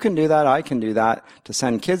 So you can do that, I can do that. To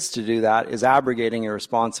send kids to do that is abrogating your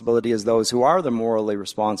responsibility as those who are the morally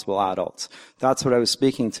responsible adults. That's what I was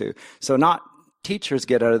speaking to. So not teachers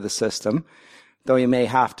get out of the system, though you may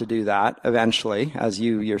have to do that eventually, as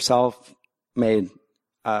you yourself made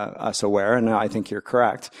us aware, and I think you're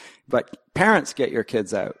correct. But parents get your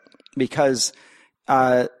kids out because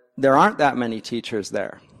there aren't that many teachers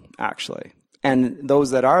there, actually. And those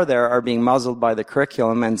that are there are being muzzled by the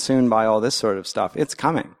curriculum and soon by all this sort of stuff. It's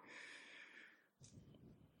coming.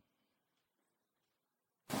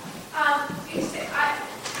 A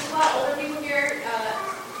lot older people here.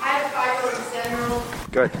 I have a 5-year-old and 7-year-old.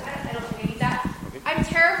 Good. I don't think I need that. I'm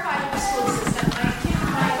terrified of the school system.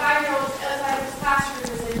 My 5-year-old, outside of his classroom,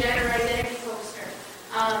 is a gender identity poster.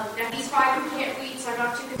 Now he's 5 and can't read, so I'm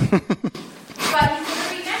not too concerned. But he's going to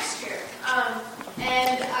read next year.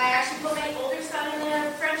 And I actually put my older son in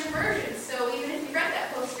the French immersion, so even if you read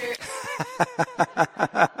that poster...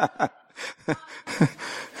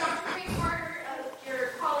 Dr. Rick Carter, your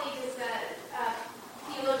colleague, is a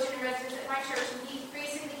theologian in residence at my church, and he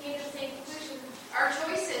basically came to the same conclusion. Our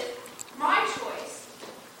choices, my choice,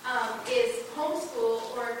 is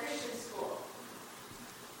homeschool or a Christian school.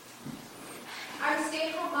 I'm a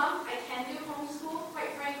stay-at-home mom. I can do homeschool,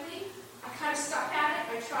 quite frankly. I kind of stuck at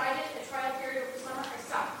it. I tried it. A trial period over summer. I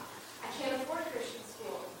sucked. I can't afford a Christian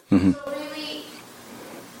school. Mm-hmm. So really,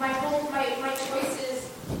 my choice is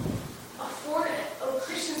afford it.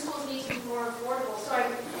 Christian schools need to be more affordable. So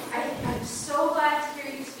I'm so glad to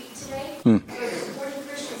hear you speak today. For supporting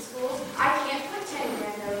Christian schools. I can't put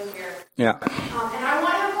 $10,000 out a year. Yeah. And I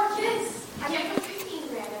want to have more kids. I can't put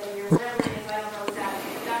 $15,000 out a year. Whatever it is, I don't know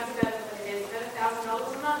exactly. That's about what it is. About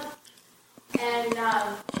 $1,000 a month. And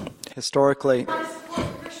historically, want to support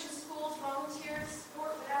the Christian schools, volunteers,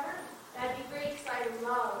 support whatever. That'd be great because I would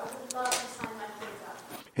love to sign my kids up.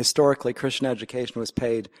 Historically, Christian education was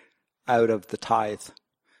paid out of the tithe,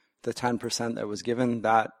 the 10% that was given.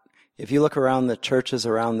 That, if you look around the churches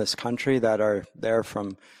around this country that are there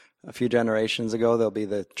from a few generations ago, there'll be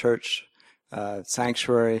the church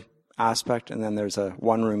sanctuary aspect, and then there's a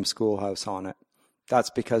one-room schoolhouse on it. That's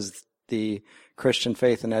because the Christian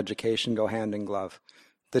faith and education go hand in glove.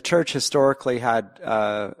 The church historically had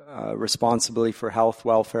responsibility for health,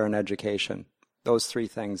 welfare, and education. Those three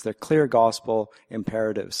things. They're clear gospel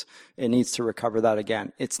imperatives. It needs to recover that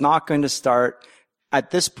again. It's not going to start, at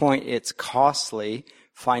this point, it's costly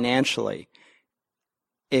financially.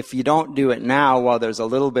 If you don't do it now while there's a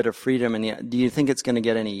little bit of freedom, and do you think it's going to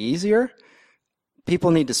get any easier? People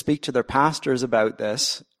need to speak to their pastors about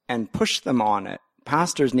this and push them on it.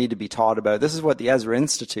 Pastors need to be taught about it. This is what the Ezra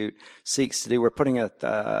Institute seeks to do. We're putting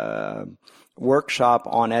a workshop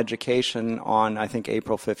on education on, I think,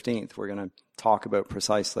 April 15th. We're going to talk about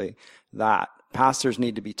precisely that. Pastors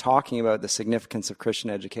need to be talking about the significance of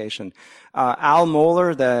Christian education. Al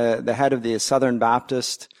Mohler, the head of the Southern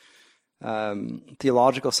Baptist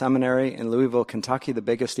Theological Seminary in Louisville, Kentucky, the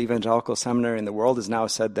biggest evangelical seminary in the world, has now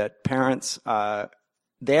said that parents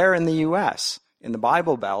there in the U.S., in the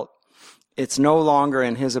Bible Belt, it's no longer,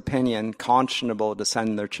 in his opinion, conscionable to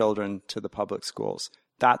send their children to the public schools.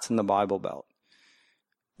 That's in the Bible Belt.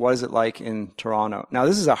 What is it like in Toronto? Now,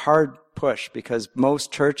 this is a hard push because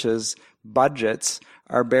most churches' budgets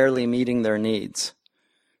are barely meeting their needs.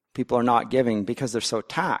 People are not giving because they're so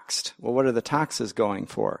taxed. Well, what are the taxes going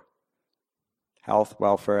for? Health,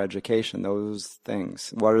 welfare, education, those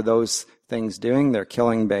things. What are those things doing? They're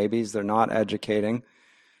killing babies. They're not educating.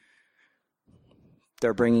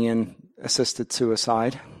 They're bringing in assisted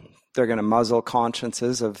suicide. They're going to muzzle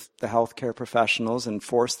consciences of the healthcare professionals and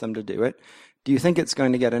force them to do it. Do you think it's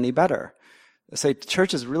going to get any better? I say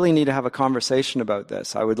churches really need to have a conversation about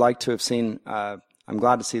this. I would like to have seen, I'm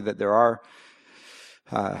glad to see that there are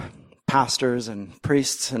pastors and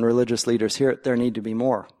priests and religious leaders here. There need to be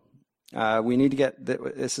more. We need to get,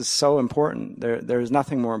 this is so important. There's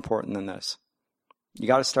nothing more important than this. You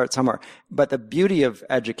got to start somewhere. But the beauty of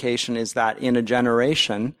education is that in a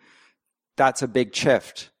generation, that's a big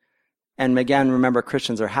shift. And again, remember,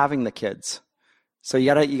 Christians are having the kids. So you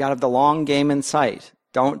gotta have the long game in sight.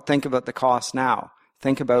 Don't think about the cost now.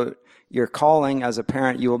 Think about your calling as a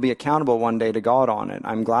parent. You will be accountable one day to God on it.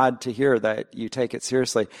 I'm glad to hear that you take it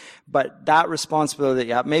seriously. But that responsibility that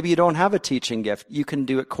you have, maybe you don't have a teaching gift. You can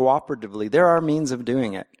do it cooperatively. There are means of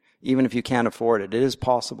doing it, even if you can't afford it. It is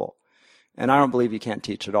possible. And I don't believe you can't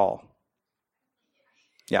teach at all.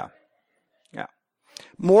 Yeah. Yeah.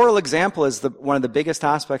 Moral example is one of the biggest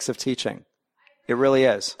aspects of teaching. It really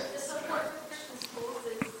is. The support for Christian schools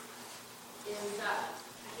is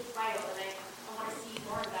vital, and I want to see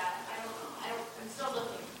more of that. I don't know. I'm still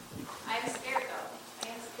looking. I am scared, though. I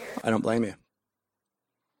am scared. I don't blame you.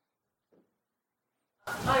 I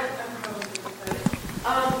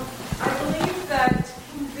believe that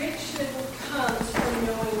conviction comes from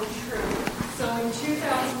knowing truth. So in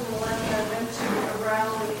 2011, I went to a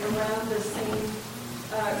rally around the same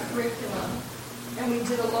curriculum. And we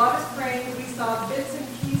did a lot of praying. We saw bits and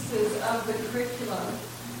pieces of the curriculum.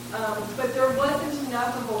 But there wasn't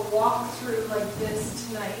enough of a walkthrough like this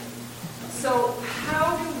tonight. So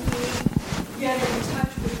how do we get in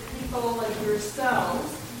touch with people like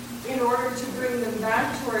yourselves in order to bring them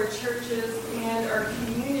back to our churches and our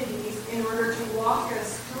communities in order to walk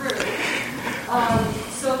us through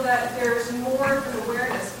so that there's more of an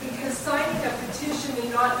awareness? Because signing a petition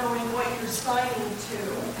and not knowing what you're signing to,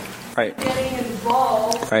 Right. getting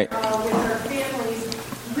involved Right. with our families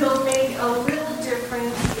will make a little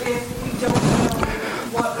difference if we don't know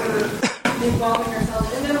what we're involving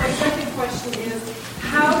ourselves. And then my second question is,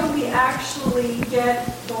 how do we actually get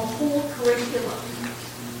the whole curriculum?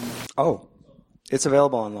 Oh, it's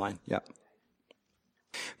available online. Yeah.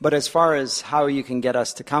 But as far as how you can get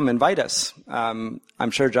us to come, invite us. I'm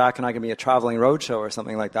sure Jack and I can be a traveling roadshow or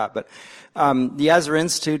something like that. But the Ezra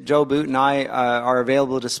Institute, Joe Boot and I are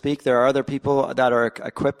available to speak. There are other people that are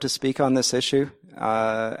equipped to speak on this issue.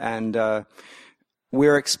 And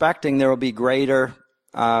we're expecting there will be greater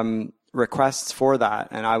requests for that.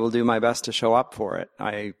 And I will do my best to show up for it.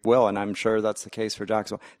 I will, and I'm sure that's the case for Jack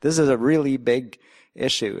as well. This is a really big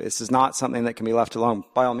issue. This is not something that can be left alone.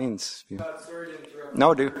 By all means. Sorry to interrupt.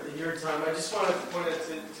 No, do. In your time, I just wanted to point out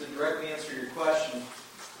to directly answer your question.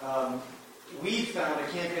 We found at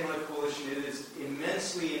Campaign Life Coalition it is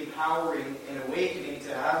immensely empowering and awakening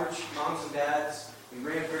to average moms and dads and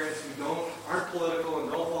grandparents who aren't political and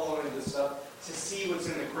don't follow any of this stuff to see what's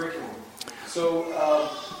in the curriculum. So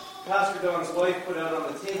Pastor Don's wife put out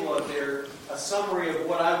on the table out there a summary of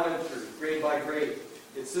what I went through, grade by grade.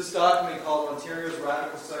 It's this document called Ontario's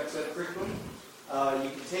Radical Sex Ed Curriculum. You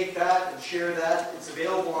can take that and share that. It's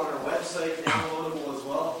available on our website, downloadable as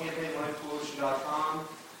well,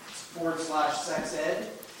 campaignlifecoalition.com/sexed.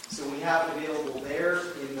 So we have it available there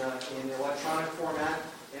in electronic format.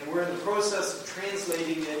 And we're in the process of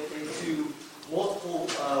translating it into multiple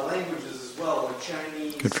languages as well, like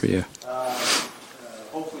Chinese. Good for you.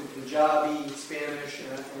 Hopefully Punjabi, Spanish,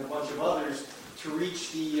 and a bunch of others to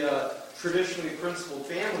reach the traditionally principled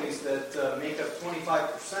families that make up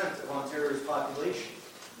 25% of Ontario's population,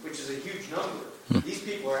 which is a huge number. These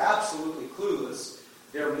people are absolutely clueless.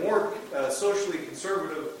 They're more socially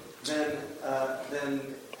conservative than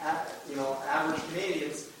average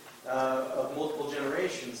Canadians of multiple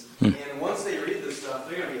generations. And once they read this stuff,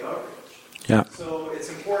 they're going to be outraged. Yeah. So it's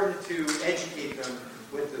important to educate them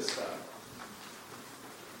with this stuff.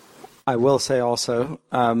 I will say also,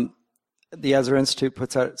 the Ezra Institute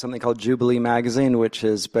puts out something called Jubilee Magazine, which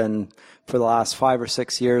has been, for the last 5 or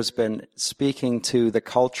 6 years, been speaking to the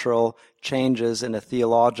cultural changes in a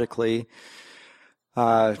theologically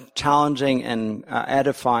challenging and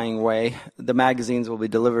edifying way. The magazines will be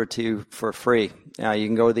delivered to you for free. You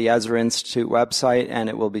can go to the Ezra Institute website and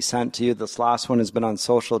it will be sent to you. This last one has been on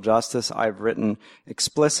social justice. I've written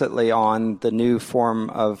explicitly on the new form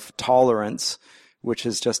of tolerance, which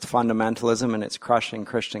is just fundamentalism, and it's crushing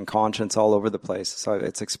Christian conscience all over the place. So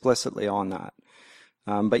it's explicitly on that.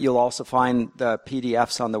 But you'll also find the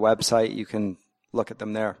PDFs on the website. You can look at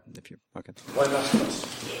them there if you okay.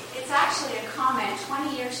 It's actually a comment.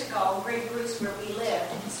 20 years ago, Grey Bruce, where we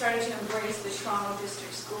lived, started to embrace the Toronto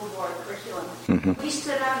District School Board curriculum. We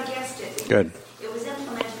stood out against it because Good. it was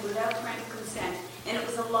implemented without parental consent, and it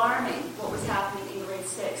was alarming what was happening in grade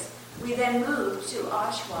 6. We then moved to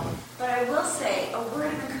Oshawa. But I will say a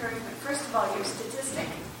word of encouragement. First of all, your statistic,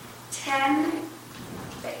 10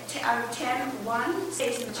 out of 10, 1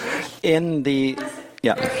 stays in church.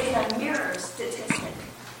 Yeah. There is a mirror statistic.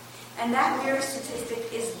 And that mirror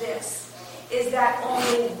statistic is this, is that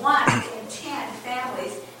only 1 in 10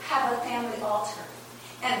 families have a family altar.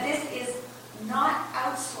 And this is not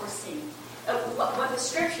outsourcing. What the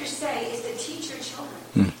scriptures say is to teach your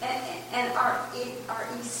children. And our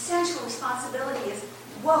essential responsibility is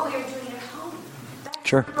what we are doing at home. That's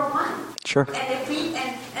Sure. number 1. Sure. And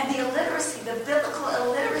the illiteracy, the biblical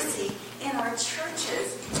illiteracy in our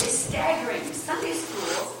churches is staggering. Sunday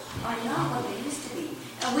schools are not what they used to be.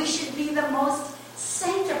 And we should be the most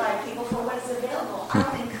sanctified people for what is available. I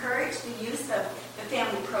would encourage the use of the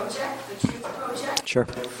Family Project, the Truth Project. Sure.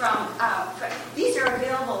 These are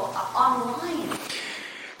available online.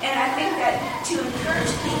 And I think that to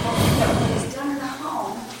encourage people that what is done in the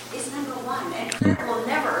home is number 1. And prayer will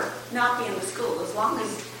never not be in the school as long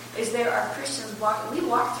as there are Christians walking. We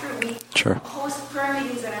walk through, we host prayer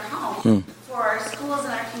meetings in our home for our schools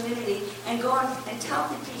and our community and go and tell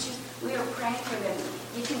the teachers we are praying for them.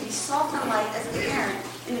 You can be salt and light as a parent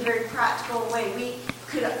in a very practical way.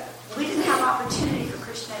 We didn't have opportunity for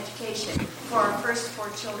Christian education for our first 4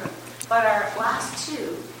 children, but our last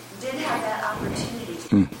 2 did have that opportunity.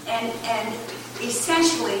 And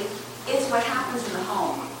essentially, it's what happens in the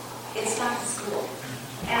home. It's not the school.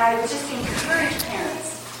 And I would just encourage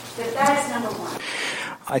parents that is number 1.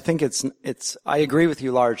 I think I agree with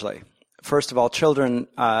you largely. First of all, children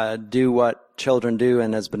do what children do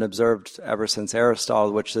and has been observed ever since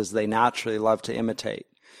Aristotle, which is they naturally love to imitate.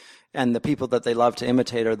 And the people that they love to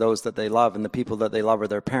imitate are those that they love, and the people that they love are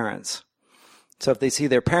their parents. So if they see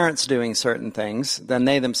their parents doing certain things, then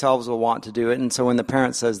they themselves will want to do it. And so when the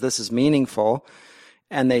parent says this is meaningful,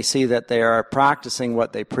 and they see that they are practicing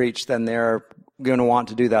what they preach, then they're going to want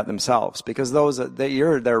to do that themselves, because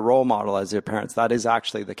you're their role model as their parents. That is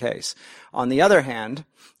actually the case. On the other hand,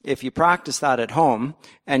 if you practice that at home,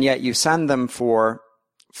 and yet you send them for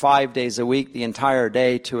 5 days a week, the entire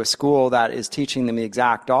day, to a school that is teaching them the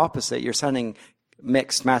exact opposite, you're sending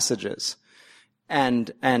mixed messages.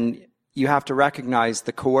 And you have to recognize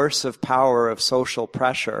the coercive power of social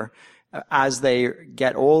pressure as they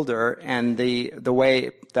get older, and the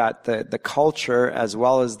way that the culture, as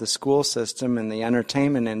well as the school system and the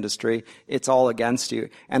entertainment industry, it's all against you.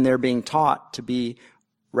 And they're being taught to be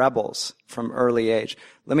rebels from early age.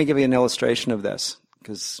 Let me give you an illustration of this,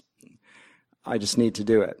 because I just need to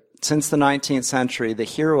do it. Since the 19th century, the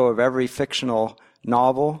hero of every fictional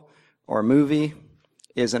novel or movie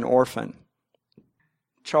is an orphan.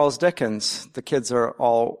 Charles Dickens, the kids are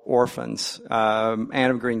all orphans.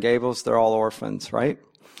 Anne of Green Gables, they're all orphans, right?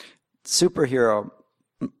 Superhero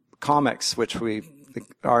comics, which we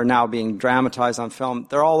are now being dramatized on film,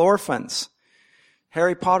 they're all orphans.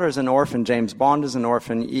 Harry Potter is an orphan. James Bond is an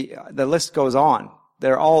orphan. The list goes on.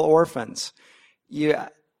 They're all orphans.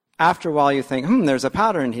 After a while you think, there's a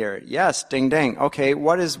pattern here. Yes, ding, ding. Okay,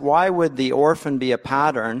 why would the orphan be a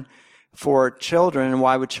pattern for children, and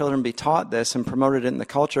why would children be taught this and promoted it in the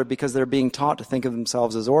culture? Because they're being taught to think of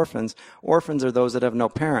themselves as orphans. Orphans are those that have no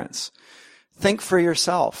parents. Think for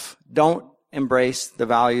yourself. Don't embrace the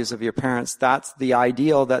values of your parents. That's the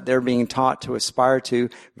ideal that they're being taught to aspire to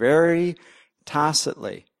very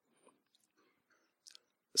tacitly.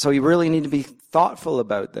 So you really need to be thoughtful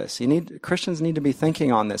about this. Christians need to be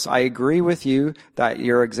thinking on this. I agree with you that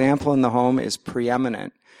your example in the home is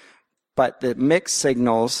preeminent, but the mixed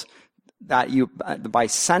signals that you, by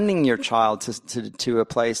sending your child to a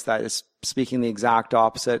place that is speaking the exact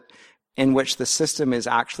opposite, in which the system is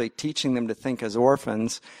actually teaching them to think as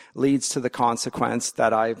orphans, leads to the consequence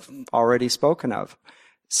that I've already spoken of.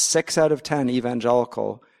 6 out of 10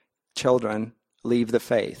 evangelical children leave the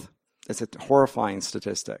faith. It's a horrifying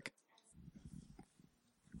statistic.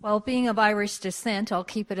 Well, being of Irish descent, I'll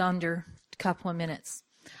keep it under a couple of minutes.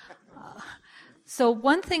 So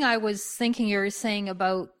one thing I was thinking you were saying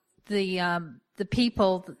about the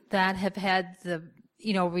people that have had the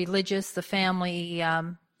religious, the family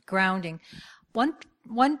grounding.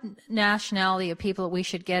 One nationality of people that we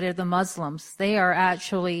should get are the Muslims. They are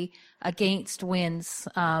actually against WIN's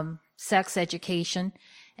sex education,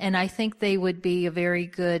 And I think they would be a very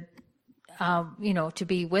good, to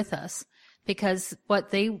be with us, because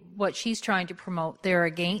what she's trying to promote, they're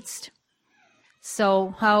against.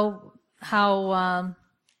 So how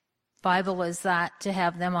viable is that to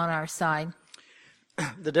have them on our side?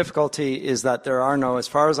 The difficulty is that there are no, as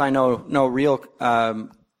far as I know, no real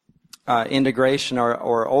integration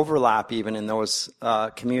or overlap even in those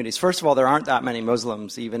communities. First of all, there aren't that many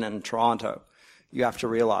Muslims even in Toronto, you have to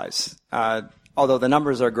realize. Although the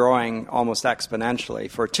numbers are growing almost exponentially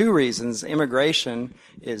for two reasons. Immigration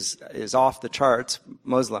is off the charts,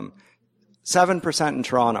 Muslim. 7% in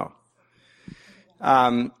Toronto.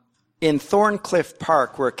 In Thorncliffe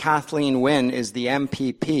Park, where Kathleen Wynne is the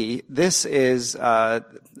MPP, this is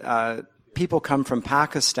people come from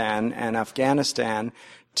Pakistan and Afghanistan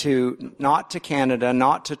not to Canada,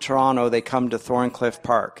 not to Toronto. They come to Thorncliffe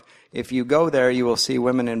Park. If you go there, you will see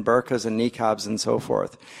women in burqas and niqabs and so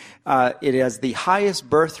forth. It has the highest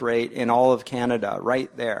birth rate in all of Canada, right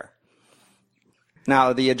there.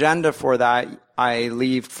 Now, the agenda for that, I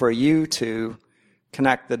leave for you to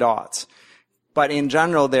connect the dots. But in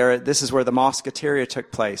general, this is where the Mosqueteria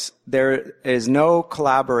took place. There is no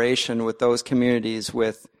collaboration with those communities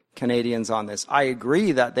with Canadians on this. I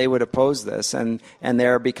agree that they would oppose this, and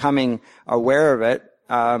they're becoming aware of it.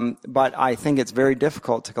 But I think it's very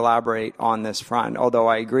difficult to collaborate on this front, although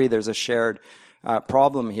I agree there's a shared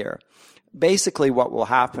problem here. Basically what will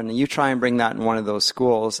happen, you try and bring that in one of those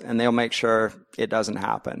schools, and they'll make sure it doesn't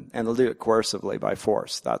happen. And they'll do it coercively by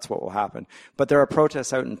force. That's what will happen. But there are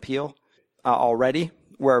protests out in Peel already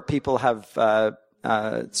where people have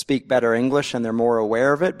speak better English and they're more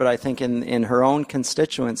aware of it. But I think in her own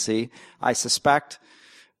constituency, I suspect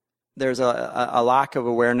there's a lack of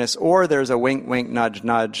awareness, or there's a wink, wink, nudge,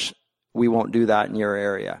 nudge. We won't do that in your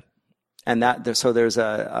area. And so there's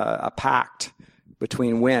a pact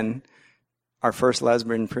between Wynne, our first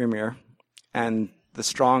lesbian premier, and the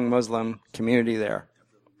strong Muslim community there.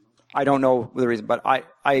 I don't know the reason, but I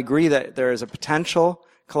agree that there is a potential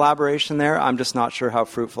collaboration there. I'm just not sure how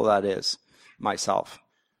fruitful that is myself.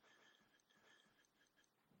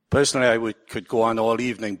 Personally, I could go on all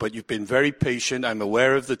evening, but you've been very patient. I'm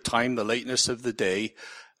aware of the time, the lateness of the day,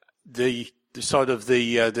 the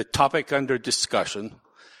topic under discussion,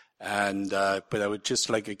 and but I would just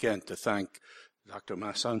like again to thank Dr.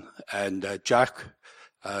 Masson and Jack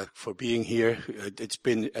for being here. It's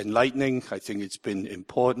been enlightening. I think it's been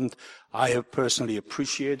important. I have personally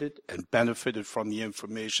appreciated and benefited from the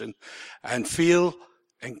information and feel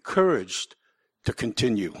encouraged to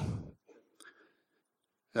continue.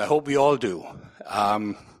 I hope we all do.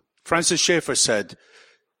 Francis Schaeffer said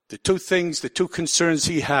the two concerns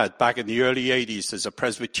he had back in the early 80s as a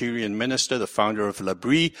Presbyterian minister, the founder of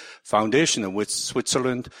L'Abri Foundation in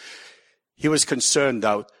Switzerland, he was concerned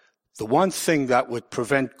that the one thing that would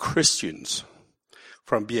prevent Christians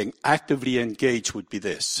from being actively engaged would be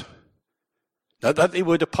this. Not that they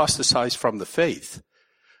would apostatize from the faith,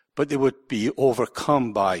 but they would be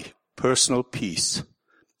overcome by personal peace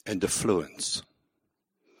and affluence.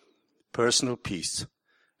 Personal peace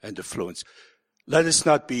and affluence. Let us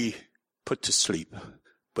not be put to sleep,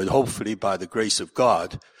 but hopefully by the grace of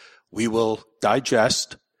God, we will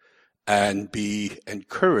digest and be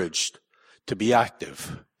encouraged to be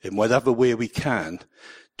active in whatever way we can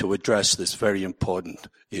to address this very important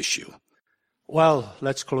issue. Well,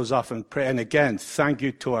 let's close off in prayer. And again, thank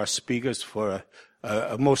you to our speakers for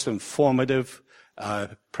a most informative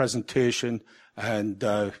presentation and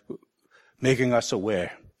making us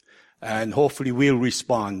aware. And hopefully we'll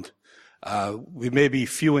respond. We may be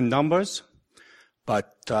few in numbers,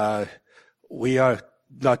 but we are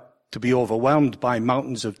not to be overwhelmed by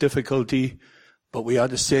mountains of difficulty, but we are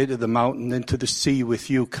to say to the mountain into the sea with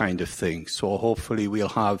you kind of thing. So hopefully we'll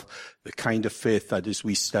have the kind of faith that as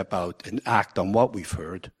we step out and act on what we've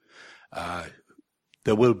heard,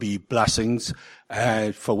 there will be blessings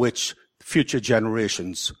for which future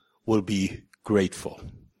generations will be grateful.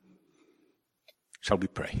 Shall we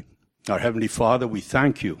pray? Our Heavenly Father, we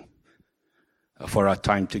thank you for our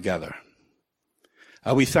time together.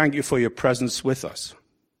 We thank you for your presence with us.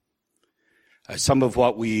 Some of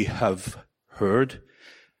what we have heard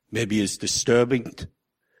maybe is disturbing,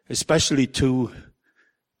 especially to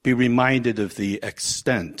be reminded of the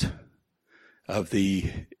extent of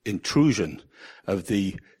the intrusion, of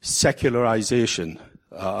the secularization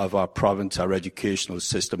of our province, our educational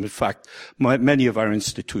system, in fact, many of our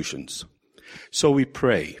institutions. So we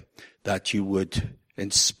pray that you would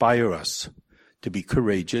inspire us to be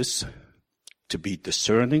courageous, to be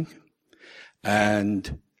discerning,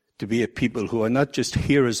 and to be a people who are not just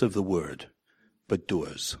hearers of the word, but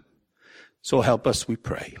doers. So help us, we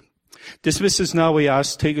pray. Dismiss us now, we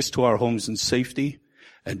ask. Take us to our homes in safety,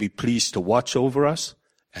 and be pleased to watch over us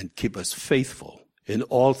and keep us faithful in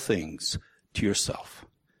all things to yourself.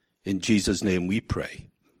 In Jesus' name we pray.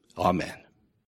 Amen.